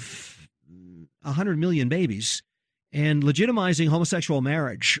killing of 100 million babies and legitimizing homosexual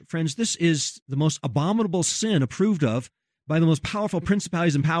marriage, friends, this is the most abominable sin approved of by the most powerful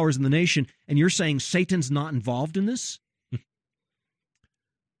principalities and powers in the nation, and you're saying Satan's not involved in this?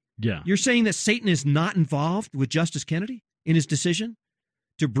 Yeah. You're saying that Satan is not involved with Justice Kennedy in his decision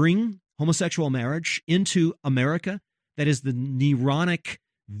to bring homosexual marriage into America? That is the Neronic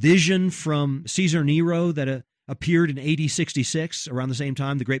vision from Caesar Nero that appeared in AD 66, around the same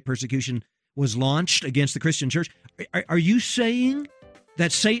time the Great Persecution was launched against the Christian church. Are you saying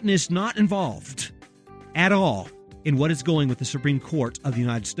that Satan is not involved at all in what is going with the Supreme Court of the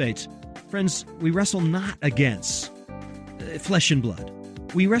United States? Friends, we wrestle not against flesh and blood.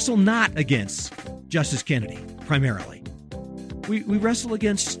 We wrestle not against Justice Kennedy, primarily. We wrestle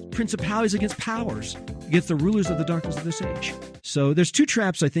against principalities, against powers, against the rulers of the darkness of this age. So there's two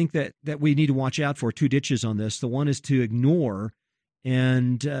traps I think that we need to watch out for, two ditches on this. The one is to ignore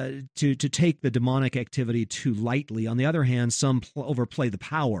and to take the demonic activity too lightly. On the other hand, some overplay the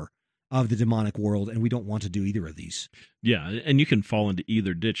power of the demonic world, and we don't want to do either of these. Yeah, and you can fall into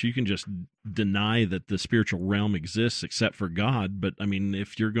either ditch. You can just deny that the spiritual realm exists except for God, but I mean,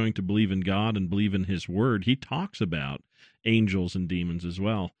 if you're going to believe in God and believe in His Word, He talks about angels and demons as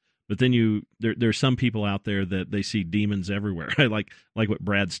well. But then there's some people out there that they see demons everywhere. like what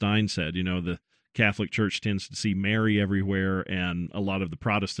Brad Stein said, the Catholic Church tends to see Mary everywhere, and a lot of the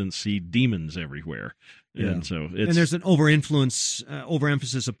Protestants see demons everywhere. Yeah. And so and there's an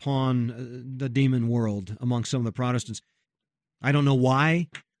overemphasis upon the demon world among some of the Protestants. I don't know why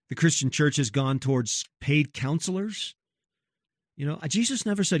the Christian church has gone towards paid counselors. Jesus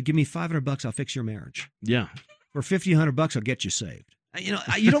never said, "Give me $500, I'll fix your marriage." Yeah. For $100, I'll get you saved.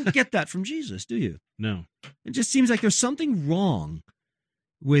 You don't get that from Jesus, do you? No. It just seems like there's something wrong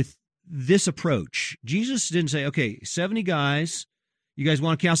with this approach. Jesus didn't say, "Okay, 70 guys, you guys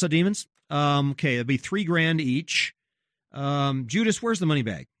want to cast out demons? Okay, it'll be $3,000 each. Judas, where's the money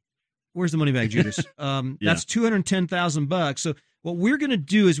bag? Where's the money bag, Judas? That's $210,000. So what we're going to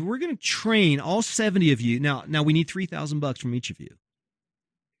do is we're going to train all 70 of you. Now we need $3,000 from each of you."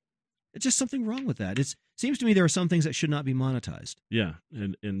 It's just something wrong with that. It seems to me there are some things that should not be monetized. Yeah,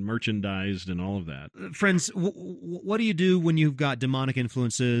 and merchandised and all of that. Friends, what do you do when you've got demonic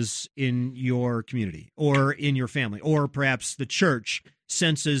influences in your community or in your family, or perhaps the church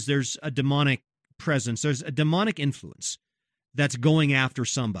senses there's a demonic presence, there's a demonic influence that's going after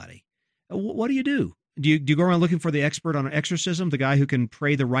somebody? What do you do? Do you go around looking for the expert on exorcism, the guy who can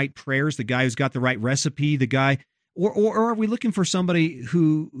pray the right prayers, the guy who's got the right recipe, the guy... Or are we looking for somebody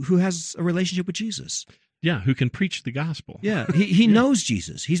who has a relationship with Jesus? Yeah, who can preach the gospel. Yeah, he knows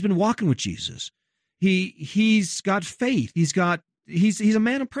Jesus. He's been walking with Jesus. He's got faith. He's a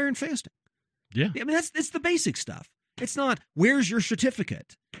man of prayer and fasting. Yeah, I mean it's the basic stuff. It's not, where's your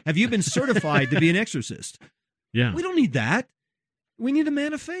certificate? Have you been certified to be an exorcist? Yeah, we don't need that. We need a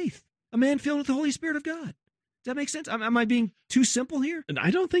man of faith, a man filled with the Holy Spirit of God. Does that make sense? Am I being too simple here? And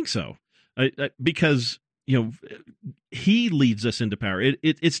I don't think so, because He leads us into power.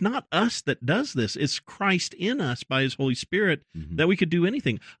 It's not us that does this. It's Christ in us by His Holy Spirit that we could do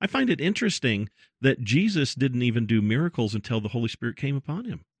anything. I find it interesting that Jesus didn't even do miracles until the Holy Spirit came upon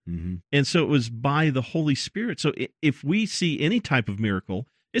Him. And so it was by the Holy Spirit. So if we see any type of miracle,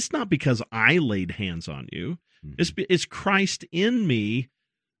 it's not because I laid hands on you. It's Christ in me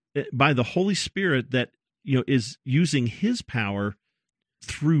by the Holy Spirit that is using His power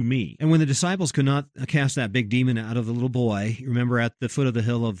through me. And when the disciples could not cast that big demon out of the little boy, you remember at the foot of the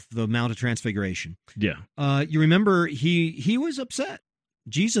hill of the Mount of Transfiguration. Yeah. You remember he was upset.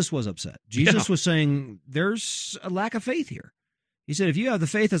 Jesus was upset. Jesus was saying, there's a lack of faith here. He said, if you have the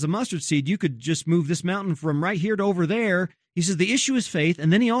faith as a mustard seed, you could just move this mountain from right here to over there. He says, the issue is faith.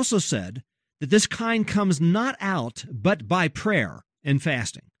 And then he also said that this kind comes not out, but by prayer and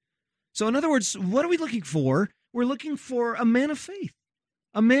fasting. So in other words, what are we looking for? We're looking for a man of faith.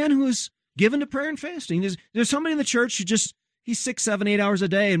 A man who is given to prayer and fasting. There's somebody in the church who he's 6, 7, 8 hours a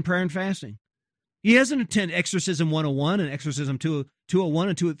day in prayer and fasting. He doesn't attend Exorcism 101 and Exorcism 201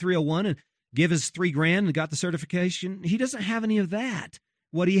 and 301 and give his $3,000 and got the certification. He doesn't have any of that.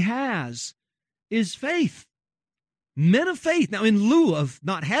 What he has is faith. Men of faith. Now, in lieu of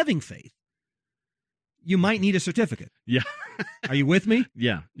not having faith, you might need a certificate. Yeah. Are you with me?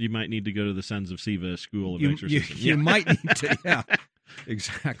 Yeah. You might need to go to the Sons of Siva School of Exorcism. You might need to, yeah.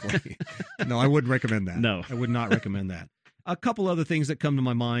 Exactly. No, I wouldn't recommend that. No. I would not recommend that. A couple other things that come to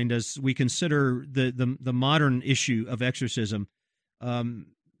my mind as we consider the modern issue of exorcism, and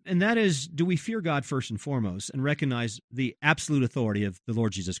that is, do we fear God first and foremost and recognize the absolute authority of the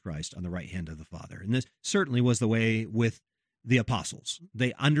Lord Jesus Christ on the right hand of the Father? And this certainly was the way with the apostles.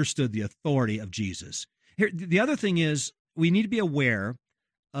 They understood the authority of Jesus. Here, the other thing is, we need to be aware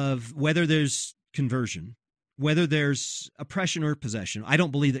of whether there's conversion, whether there's oppression or possession. I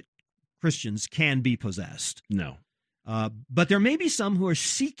don't believe that Christians can be possessed. No. But there may be some who are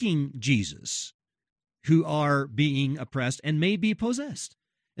seeking Jesus who are being oppressed and may be possessed.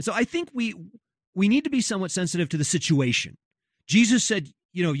 And so I think we need to be somewhat sensitive to the situation. Jesus said,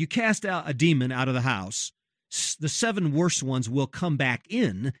 you cast out a demon out of the house, the 7 worst ones will come back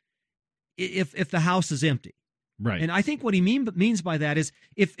in if the house is empty. Right. And I think what he means by that is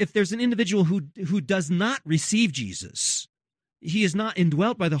if there's an individual who does not receive Jesus, he is not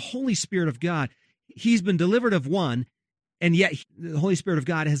indwelt by the Holy Spirit of God, he's been delivered of one, and yet the Holy Spirit of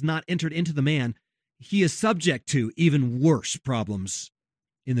God has not entered into the man, he is subject to even worse problems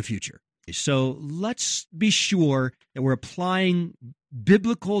in the future. So let's be sure that we're applying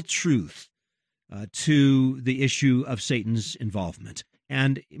biblical truth to the issue of Satan's involvement.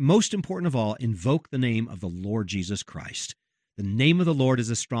 And most important of all, invoke the name of the Lord Jesus Christ. The name of the Lord is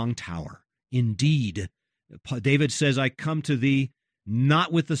a strong tower. Indeed, David says, I come to thee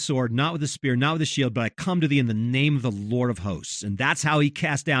not with the sword, not with the spear, not with the shield, but I come to thee in the name of the Lord of hosts. And that's how he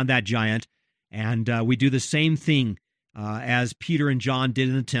cast down that giant. And we do the same thing as Peter and John did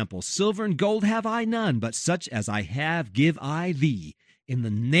in the temple. Silver and gold have I none, but such as I have give I thee. In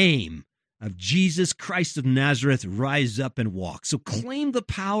the name of Jesus Christ of Nazareth, rise up and walk. So claim the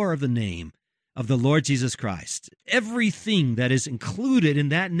power of the name of the Lord Jesus Christ. Everything that is included in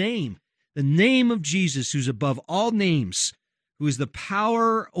that name, the name of Jesus, who's above all names, who is the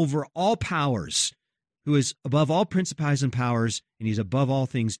power over all powers, who is above all principalities and powers, and he's above all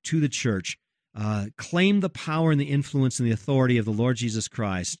things to the church. Claim the power and the influence and the authority of the Lord Jesus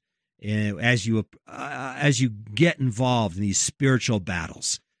Christ as you get involved in these spiritual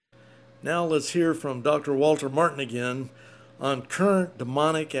battles. Now let's hear from Dr. Walter Martin again on current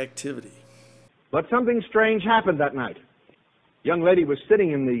demonic activity. But something strange happened that night. A young lady was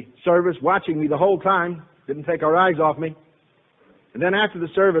sitting in the service watching me the whole time, didn't take her eyes off me. And then after the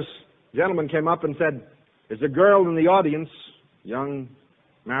service, a gentleman came up and said, there's a girl in the audience, young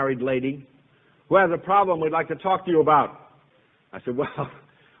married lady, who has a problem we'd like to talk to you about. I said, well,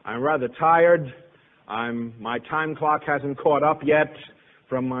 I'm rather tired. My time clock hasn't caught up yet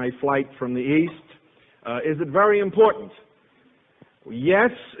from my flight from the east. Is it very important?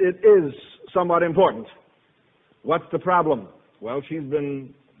 Yes, it is somewhat important. What's the problem? Well, she's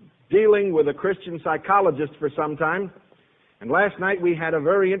been dealing with a Christian psychologist for some time, and last night we had a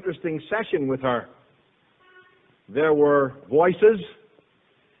very interesting session with her. There were voices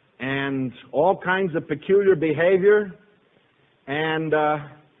and all kinds of peculiar behavior, and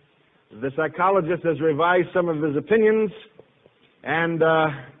the psychologist has revised some of his opinions, and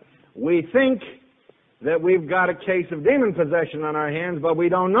we think that we've got a case of demon possession on our hands, but we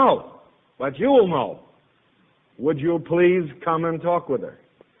don't know. But you'll know. Would you please come and talk with her?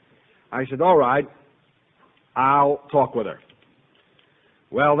 I said, all right, I'll talk with her.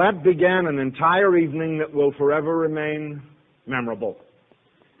 Well, that began an entire evening that will forever remain memorable.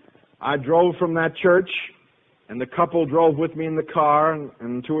 I drove from that church, and the couple drove with me in the car,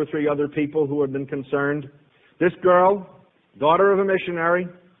 and 2 or 3 other people who had been concerned. This girl, daughter of a missionary,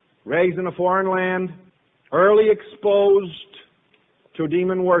 raised in a foreign land, early exposed to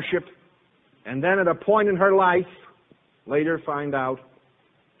demon worship, and then at a point in her life, later find out,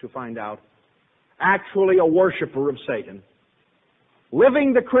 actually a worshiper of Satan.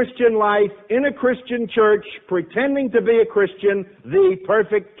 Living the Christian life in a Christian church, pretending to be a Christian, the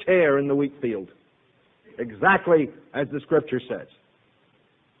perfect tare in the wheat field. Exactly as the Scripture says.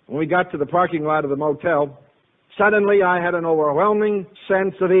 When we got to the parking lot of the motel, suddenly I had an overwhelming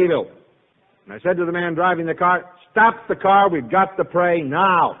sense of evil. And I said to the man driving the car, stop the car, we've got to pray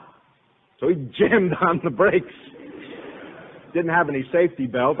now. So he jammed on the brakes. Didn't have any safety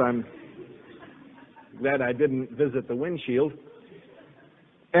belt. I'm glad I didn't visit the windshield.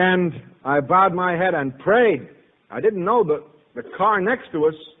 And I bowed my head and prayed. I didn't know that the car next to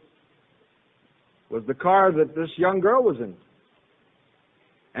us was the car that this young girl was in.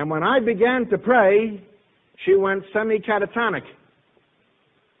 And when I began to pray, she went semi-catatonic.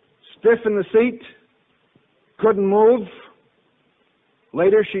 Stiff in the seat, couldn't move.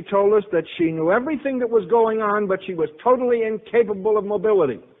 Later she told us that she knew everything that was going on, but she was totally incapable of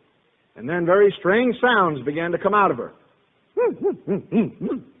mobility. And then very strange sounds began to come out of her.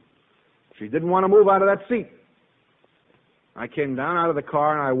 She didn't want to move out of that seat. I came down out of the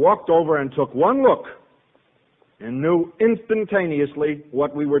car and I walked over and took one look and knew instantaneously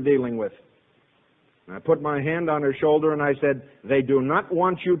what we were dealing with. And I put my hand on her shoulder and I said, they do not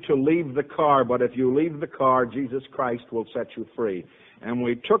want you to leave the car, but if you leave the car, Jesus Christ will set you free. And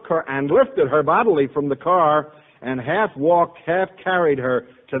we took her and lifted her bodily from the car and half walked, half carried her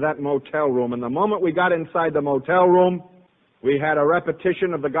to that motel room. And the moment we got inside the motel room, we had a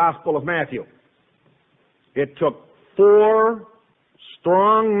repetition of the Gospel of Matthew. It took 4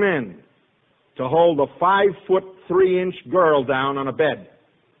 strong men to hold a 5'3" girl down on a bed.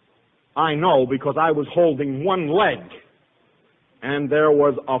 I know because I was holding one leg. And there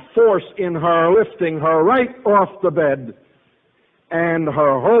was a force in her lifting her right off the bed. And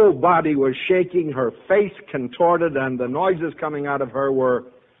her whole body was shaking, her face contorted, and the noises coming out of her were,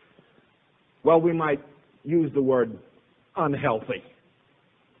 well, we might use the word unhealthy.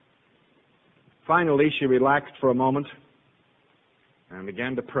 Finally, she relaxed for a moment and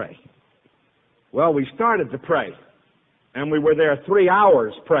began to pray. Well, we started to pray, and we were there 3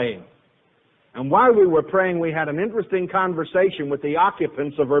 hours praying. And while we were praying, we had an interesting conversation with the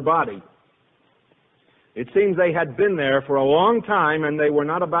occupants of her body. It seems they had been there for a long time, and they were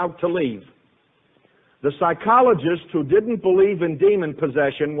not about to leave. The psychologist who didn't believe in demon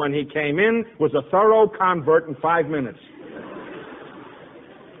possession when he came in was a thorough convert in 5 minutes.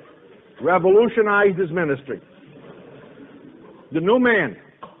 Revolutionized his ministry. The new man.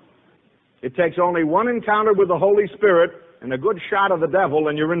 It takes only one encounter with the Holy Spirit and a good shot of the devil,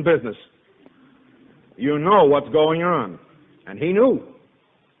 and you're in business. You know what's going on. And he knew.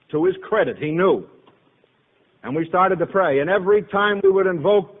 To his credit, he knew. And we started to pray. And every time we would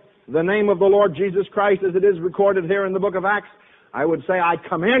invoke the name of the Lord Jesus Christ, as it is recorded here in the book of Acts, I would say, I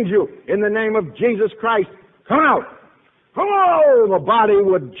command you in the name of Jesus Christ, come out. Hello! The body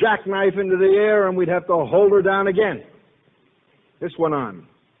would jackknife into the air, and we'd have to hold her down again. This went on.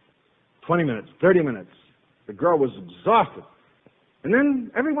 20 minutes, 30 minutes. The girl was exhausted. And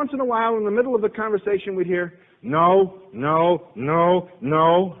then, every once in a while, in the middle of the conversation, we'd hear, no, no, no,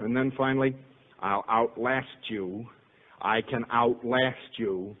 no. And then finally, I'll outlast you. I can outlast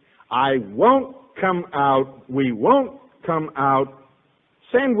you. I won't come out. We won't come out.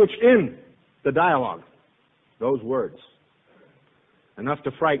 Sandwiched in the dialogue. Those words. Enough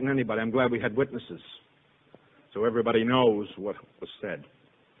to frighten anybody. I'm glad we had witnesses. So everybody knows what was said.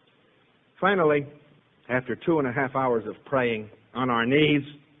 Finally, after 2.5 hours of praying on our knees,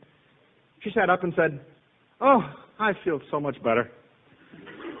 she sat up and said, oh, I feel so much better.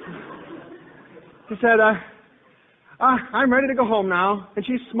 She said, I'm ready to go home now. And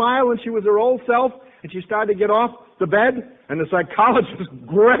she smiled, and she was her old self, and she started to get off the bed, and the psychologist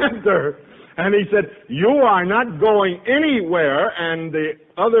grabbed her, and he said, you are not going anywhere. And the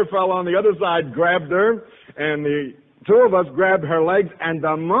other fellow on the other side grabbed her, and the two of us grabbed her legs, and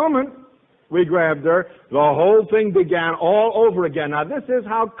the moment we grabbed her, the whole thing began all over again. Now, this is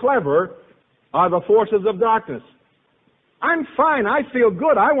how clever are the forces of darkness. I'm fine. I feel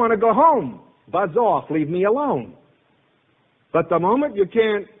good. I want to go home. Buzz off. Leave me alone. But the moment you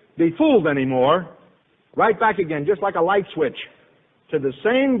can't be fooled anymore, right back again, just like a light switch, to the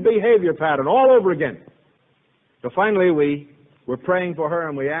same behavior pattern all over again. So finally, we were praying for her,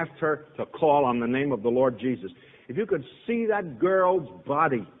 and we asked her to call on the name of the Lord Jesus. If you could see that girl's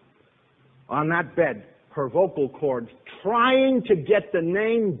body on that bed, her vocal cords, trying to get the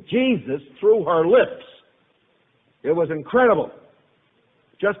name Jesus through her lips. It was incredible.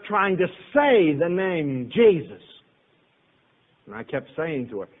 Just trying to say the name Jesus. And I kept saying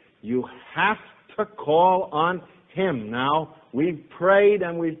to her, you have to call on him now. We've prayed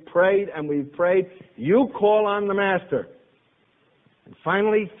and we've prayed and we've prayed. You call on the Master. And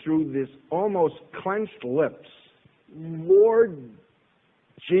finally, through this almost clenched lips, Lord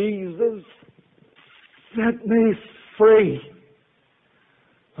Jesus, set me free.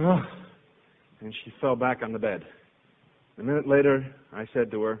 Oh. And she fell back on the bed. A minute later, I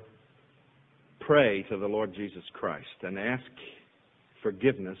said to her, pray to the Lord Jesus Christ and ask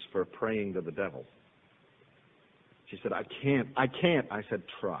forgiveness for praying to the devil. She said, I can't. I said,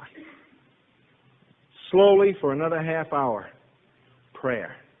 try. Slowly, for another half hour,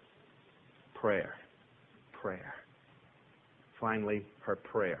 prayer, prayer, prayer. Finally, her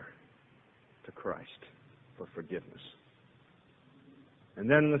prayer to Christ for forgiveness. And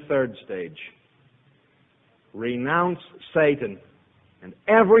then the third stage, renounce Satan and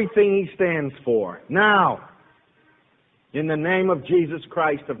everything he stands for. Now, in the name of Jesus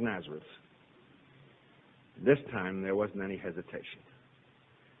Christ of Nazareth. This time there wasn't any hesitation.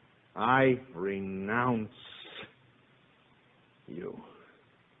 I renounce you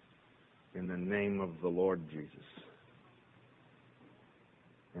in the name of the Lord Jesus.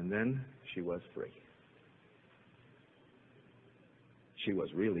 And then she was free. She was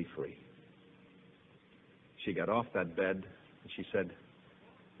really free. She got off that bed and she said,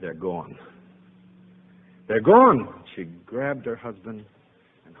 they're gone. They're gone. She grabbed her husband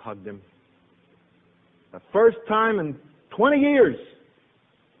and hugged him. The first time in 20 years,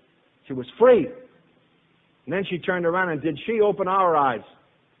 she was free. And then she turned around, and did she open our eyes?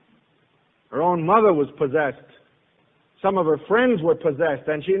 Her own mother was possessed. Some of her friends were possessed,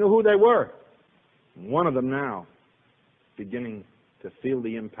 and she knew who they were. And one of them now, beginning to feel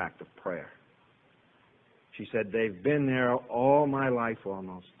the impact of prayer. She said, they've been there all my life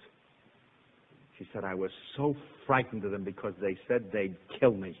almost. She said, I was so frightened of them because they said they'd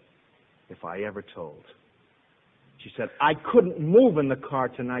kill me if I ever told. She said, I couldn't move in the car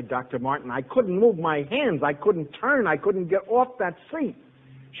tonight, Dr. Martin. I couldn't move my hands. I couldn't turn. I couldn't get off that seat.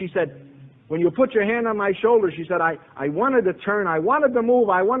 She said, When you put your hand on my shoulder, she said, I wanted to turn, I wanted to move,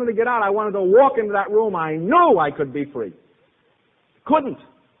 I wanted to get out, I wanted to walk into that room. I knew I could be free. Couldn't.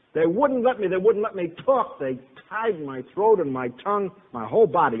 They wouldn't let me. They wouldn't let me talk. They tied my throat and my tongue, my whole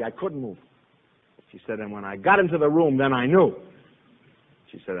body. I couldn't move. She said, and when I got into the room, then I knew.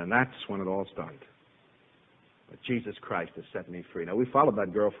 She said, and that's when it all started. But Jesus Christ has set me free. Now, we followed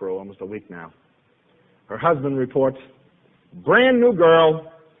that girl for almost a week now. Her husband reports, brand new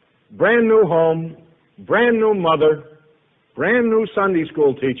girl, brand new home, brand new mother, brand new Sunday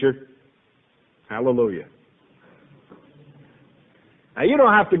school teacher. Hallelujah. Now, you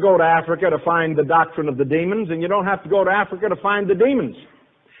don't have to go to Africa to find the doctrine of the demons, and you don't have to go to Africa to find the demons.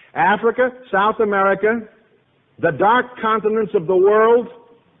 Africa, South America, the dark continents of the world,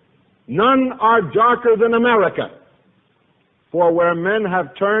 none are darker than America. For where men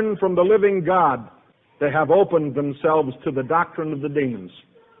have turned from the living God, they have opened themselves to the doctrine of the demons.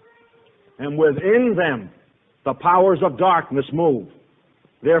 And within them, the powers of darkness move.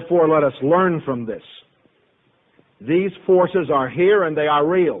 Therefore, let us learn from this. These forces are here and they are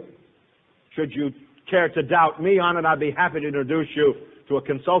real. Should you care to doubt me on it, I'd be happy to introduce you to a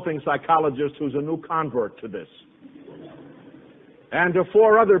consulting psychologist who's a new convert to this. And to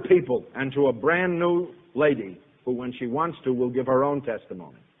 4 other people, and to a brand new lady who, when she wants to, will give her own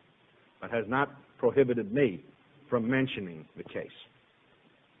testimony, but has not prohibited me from mentioning the case.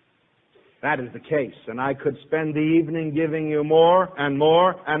 That is the case, and I could spend the evening giving you more and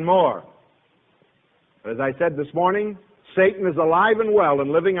more and more. But as I said this morning, Satan is alive and well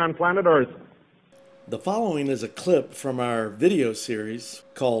and living on planet Earth. The following is a clip from our video series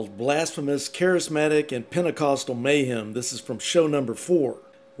called Blasphemous, Charismatic, and Pentecostal Mayhem. This is from show number 4,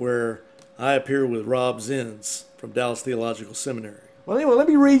 where I appear with Rob Zenz from Dallas Theological Seminary. Well, anyway, let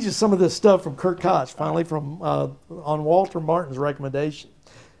me read you some of this stuff from Kurt Koch, finally, from on Walter Martin's recommendation.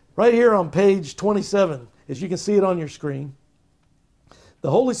 Right here on page 27, as you can see it on your screen, the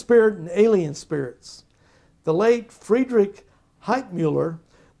Holy Spirit and alien spirits. The late Friedrich Heitmuller,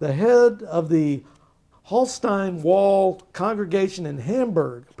 the head of the Holstein Wall congregation in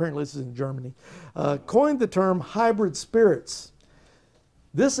Hamburg, apparently this is in Germany, coined the term hybrid spirits.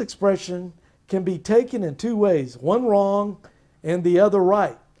 This expression can be taken in 2 ways, one wrong and the other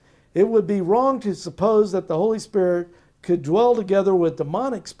right. It would be wrong to suppose that the Holy Spirit could dwell together with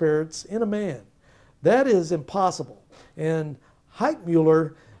demonic spirits in a man. That is impossible. And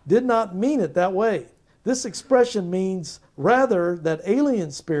Heitmuller did not mean it that way. This expression means rather that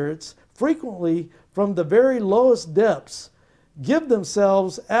alien spirits, frequently from the very lowest depths, give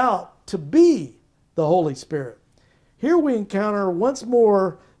themselves out to be the Holy Spirit. Here we encounter once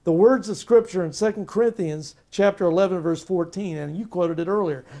more the words of Scripture in 2 Corinthians chapter 11, verse 14, and you quoted it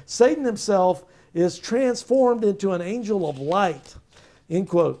earlier. Satan himself is transformed into an angel of light, end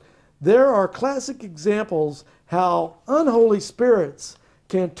quote. There are classic examples how unholy spirits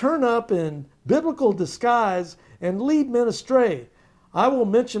can turn up in biblical disguise and lead men astray. I will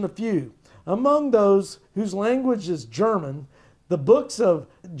mention a few. Among those whose language is German, the books of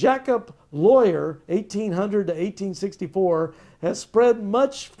Jacob Lawyer, 1800 to 1864, has spread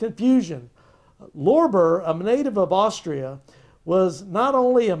much confusion. Lorber, a native of Austria, was not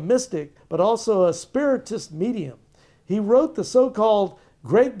only a mystic, but also a spiritist medium. He wrote the so-called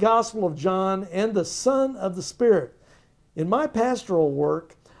Great Gospel of John and the Son of the Spirit. In my pastoral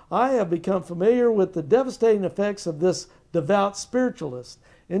work, I have become familiar with the devastating effects of this devout spiritualist.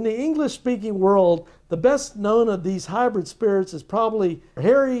 In the English-speaking world, the best known of these hybrid spirits is probably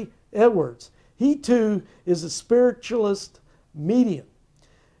Harry Edwards. He too is a spiritualist medium.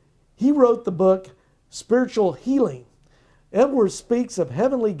 He wrote the book Spiritual Healing. Edwards speaks of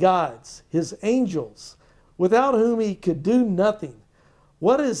heavenly guides, his angels, without whom he could do nothing.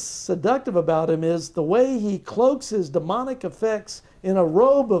 What is seductive about him is the way he cloaks his demonic effects in a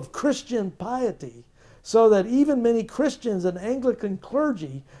robe of Christian piety, so that even many Christians and Anglican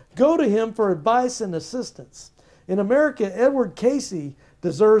clergy go to him for advice and assistance. In America, Edward Casey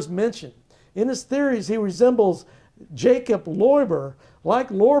deserves mention. In his theories, he resembles Jacob Lorber. Like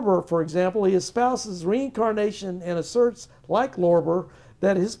Lorber, for example, he espouses reincarnation and asserts, like Lorber,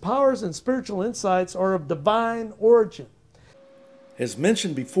 that his powers and spiritual insights are of divine origin. As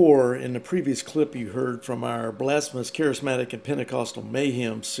mentioned before in the previous clip you heard from our Blasphemous, Charismatic, and Pentecostal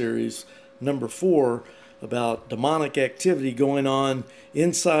Mayhem series, number 4, about demonic activity going on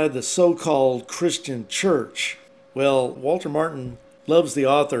inside the so-called Christian church. Well, Walter Martin loves the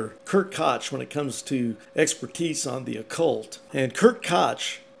author Kurt Koch when it comes to expertise on the occult. And Kurt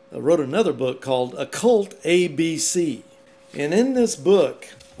Koch wrote another book called Occult ABC. And in this book,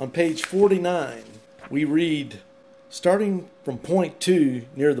 on page 49, we read, starting from point 2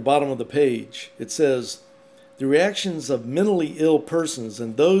 near the bottom of the page. It says, the reactions of mentally ill persons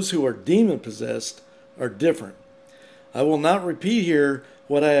and those who are demon-possessed are different. I will not repeat here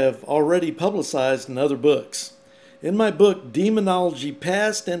what I have already publicized in other books. In my book, Demonology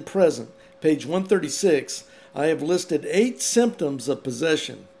Past and Present, page 136, I have listed 8 symptoms of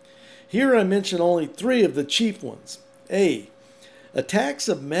possession. Here I mention only 3 of the chief ones. A. Attacks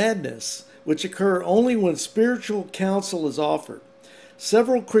of madness, which occur only when spiritual counsel is offered.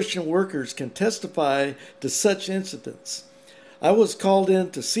 Several Christian workers can testify to such incidents. I was called in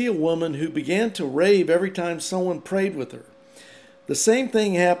to see a woman who began to rave every time someone prayed with her. The same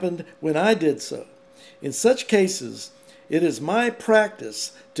thing happened when I did so. In such cases, it is my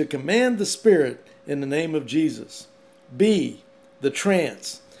practice to command the spirit in the name of Jesus. B. The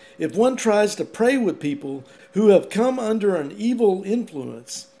trance. If one tries to pray with people who have come under an evil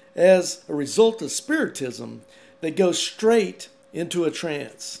influence as a result of spiritism, they go straight into a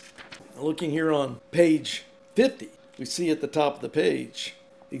trance. Looking here on page 50, we see at the top of the page.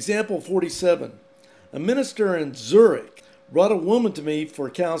 Example 47. A minister in Zurich brought a woman to me for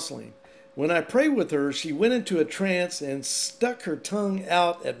counseling. When I prayed with her, she went into a trance and stuck her tongue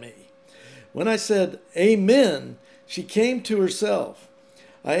out at me. When I said, Amen, she came to herself.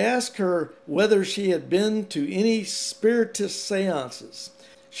 I asked her whether she had been to any spiritist seances.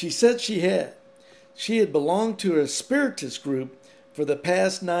 She said she had. She had belonged to a spiritist group for the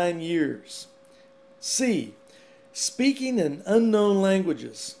past 9 years. C. Speaking in unknown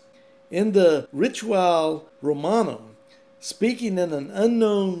languages. In the Ritual Romanum, speaking in an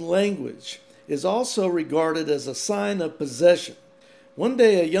unknown language is also regarded as a sign of possession. One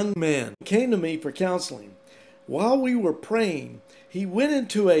day a young man came to me for counseling. While we were praying, he went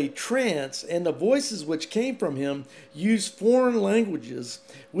into a trance, and the voices which came from him used foreign languages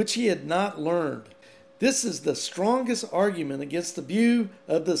which he had not learned. This is the strongest argument against the view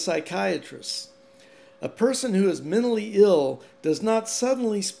of the psychiatrists. A person who is mentally ill does not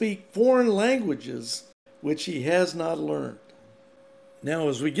suddenly speak foreign languages which he has not learned. Now,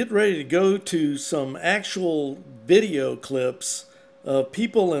 as we get ready to go to some actual video clips of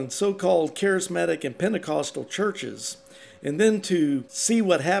people in so-called charismatic and Pentecostal churches, and then to see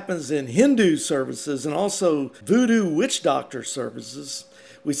what happens in Hindu services and also voodoo witch doctor services,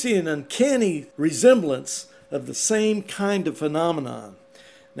 we see an uncanny resemblance of the same kind of phenomenon.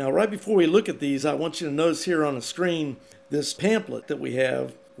 Now, right before we look at these, I want you to notice here on the screen this pamphlet that we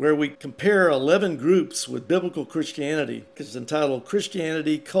have where we compare 11 groups with biblical Christianity. It's entitled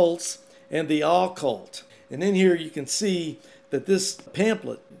Christianity, Cults, and the Occult. And in here you can see that this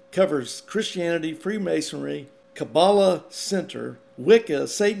pamphlet covers Christianity, Freemasonry, Kabbalah Center, Wicca,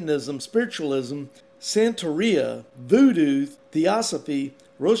 Satanism, Spiritualism, Santeria, Voodoo, Theosophy,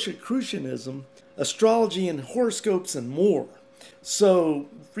 Rosicrucianism, astrology and horoscopes, and more. So,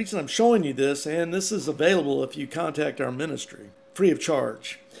 the reason I'm showing you this, and this is available if you contact our ministry, free of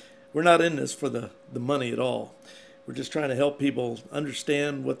charge. We're not in this for the money at all. We're just trying to help people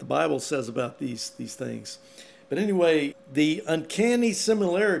understand what the Bible says about these things. But anyway, the uncanny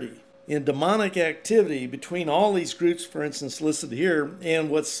similarity in demonic activity between all these groups, for instance, listed here, and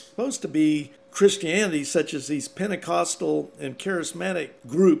what's supposed to be Christianity, such as these Pentecostal and charismatic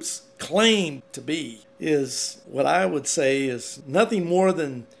groups claim to be, is what I would say is nothing more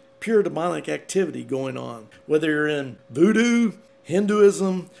than pure demonic activity going on, whether you're in voodoo,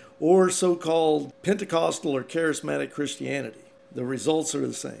 Hinduism, or so-called Pentecostal or charismatic Christianity. The results are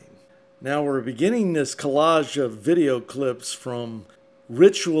the same. Now we're beginning this collage of video clips from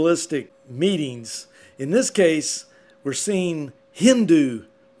ritualistic meetings. In this case, we're seeing Hindu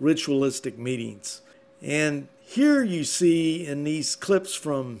ritualistic meetings. And here you see in these clips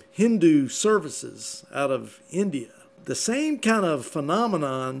from Hindu services out of India, the same kind of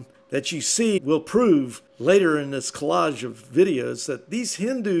phenomenon that you see will prove later in this collage of videos that these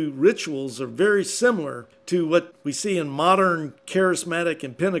Hindu rituals are very similar to what we see in modern charismatic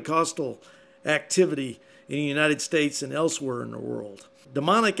and Pentecostal activity in the United States and elsewhere in the world.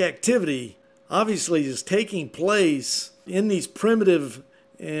 Demonic activity obviously is taking place in these primitive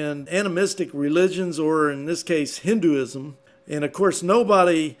and animistic religions, or in this case, Hinduism. And of course,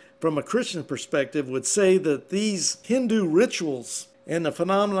 nobody from a Christian perspective would say that these Hindu rituals and the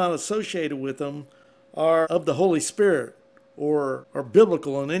phenomenon associated with them are of the Holy Spirit or are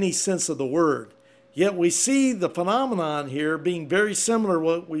biblical in any sense of the word. Yet we see the phenomenon here being very similar to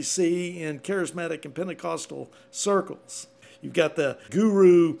what we see in charismatic and Pentecostal circles. You've got the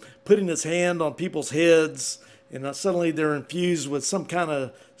guru putting his hand on people's heads, and suddenly they're infused with some kind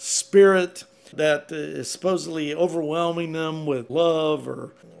of spirit that is supposedly overwhelming them with love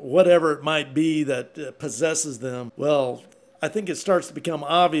or whatever it might be that possesses them. Well, I think it starts to become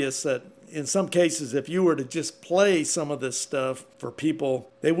obvious that in some cases, if you were to just play some of this stuff for people,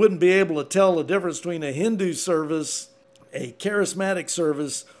 they wouldn't be able to tell the difference between a Hindu service, a charismatic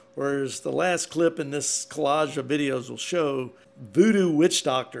service, or as the last clip in this collage of videos will show, voodoo witch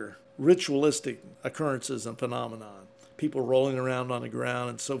doctor, ritualistic occurrences and phenomenon. People rolling around on the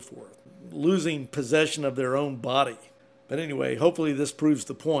ground and so forth, losing possession of their own body. But anyway, hopefully this proves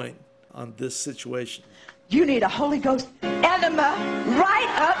the point on this situation. You need a Holy Ghost enema right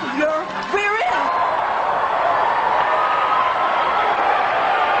up your rear end.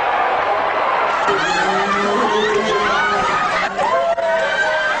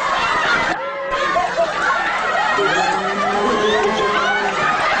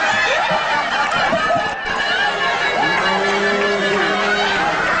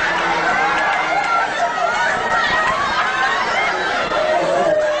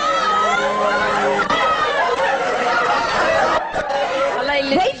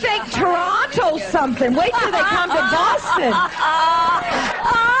 They think Toronto's something. Wait till they come to Boston.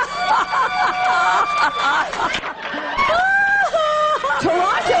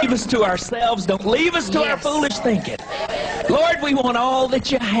 Toronto. Leave us to ourselves. Don't leave us to our foolish thinking. Lord, we want all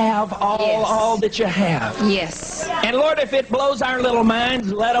that you have, all that you have. Yes. And Lord, if it blows our little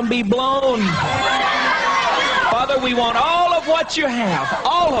minds, let them be blown. Father, we want all of what you have,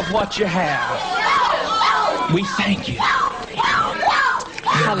 all of what you have. We thank you.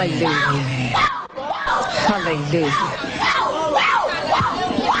 Hallelujah. Hallelujah.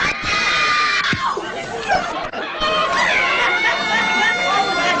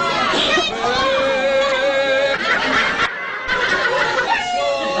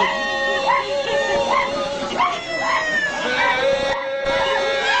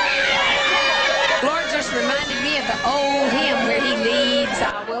 Lord just reminded me of the old hymn where he leads,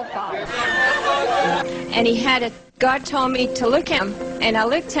 I will follow. And he had a, God told me to look at him, and I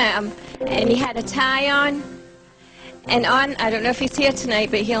looked at him, and he had a tie on, and on, I don't know if he's here tonight,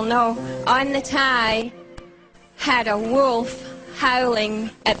 but he'll know, on the tie had a wolf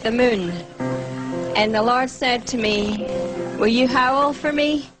howling at the moon. And the Lord said to me, will you howl for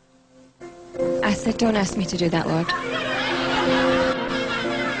me? I said, don't ask me to do that, Lord.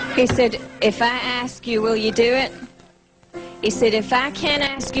 He said, if I ask you, will you do it? He said, if I can't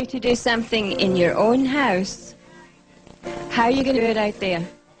ask you to do something in your own house, how are you going to do it out there?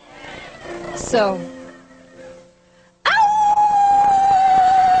 So,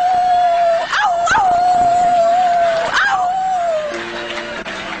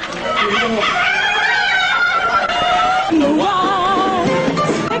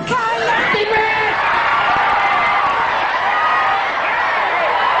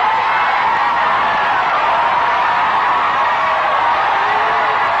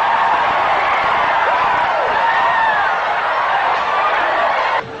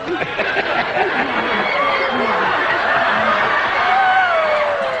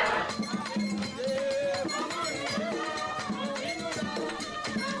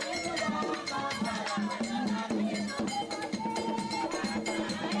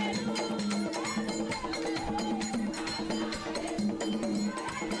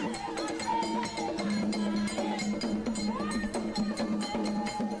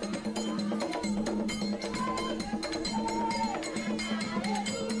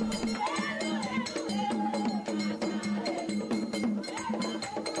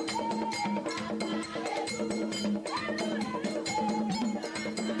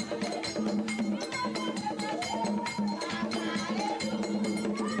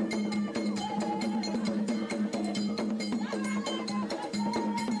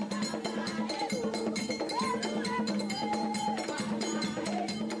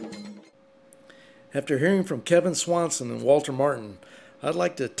 After hearing from Kevin Swanson and Walter Martin, I'd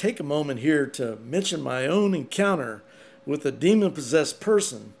like to take a moment here to mention my own encounter with a demon-possessed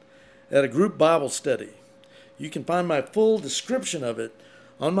person at a group Bible study. You can find my full description of it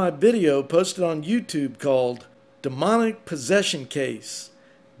on my video posted on YouTube called Demonic Possession Case,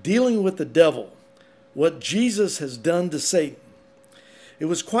 Dealing with the Devil, What Jesus Has Done to Satan. It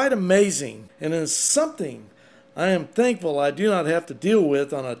was quite amazing, and is something I am thankful I do not have to deal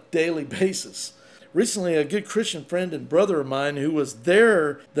with on a daily basis. Recently, a good Christian friend and brother of mine who was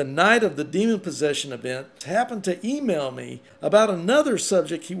there the night of the demon possession event happened to email me about another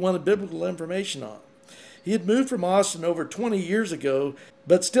subject he wanted biblical information on. He had moved from Austin over 20 years ago,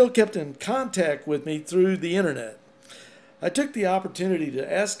 but still kept in contact with me through the internet. I took the opportunity to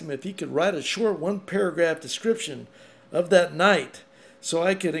ask him if he could write a short one-paragraph description of that night so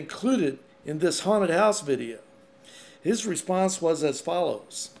I could include it in this haunted house video. His response was as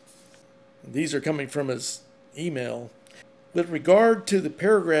follows. These are coming from his email. With regard to the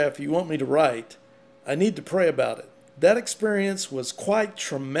paragraph you want me to write, I need to pray about it. That experience was quite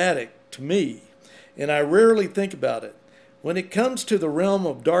traumatic to me, and I rarely think about it. When it comes to the realm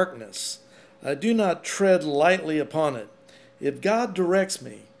of darkness, I do not tread lightly upon it. If God directs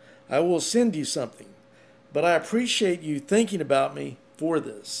me, I will send you something, but I appreciate you thinking about me for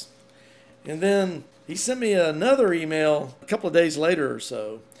this. And then he sent me another email a couple of days later or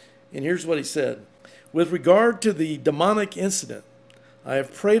so, and here's what he said. With regard to the demonic incident, I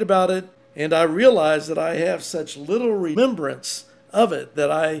have prayed about it, and I realize that I have such little remembrance of it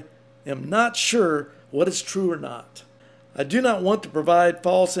that I am not sure what is true or not. I do not want to provide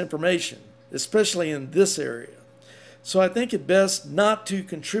false information, especially in this area, so I think it best not to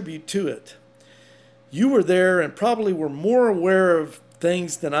contribute to it. You were there and probably were more aware of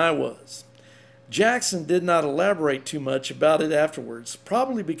things than I was. Jackson did not elaborate too much about it afterwards,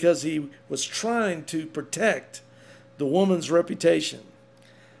 probably because he was trying to protect the woman's reputation.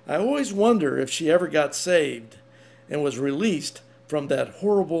 I always wonder if she ever got saved and was released from that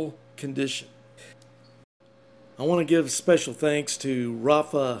horrible condition. I want to give special thanks to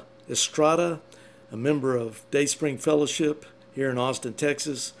Rafa Estrada, a member of Dayspring Fellowship here in Austin,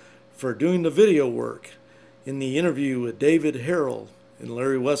 Texas, for doing the video work in the interview with David Harrell and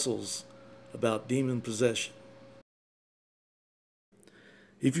Larry Wessels about demon possession.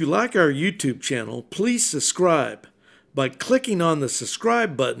 If you like our YouTube channel, please subscribe by clicking on the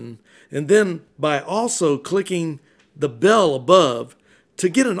subscribe button and then by also clicking the bell above to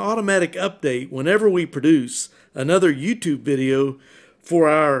get an automatic update whenever we produce another YouTube video for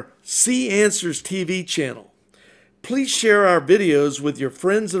our See Answers TV channel. Please share our videos with your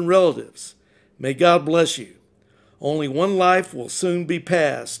friends and relatives. May God bless you. Only one life will soon be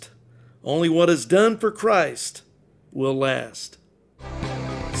passed. Only what is done for Christ will last.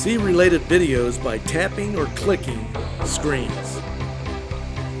 See related videos by tapping or clicking screens.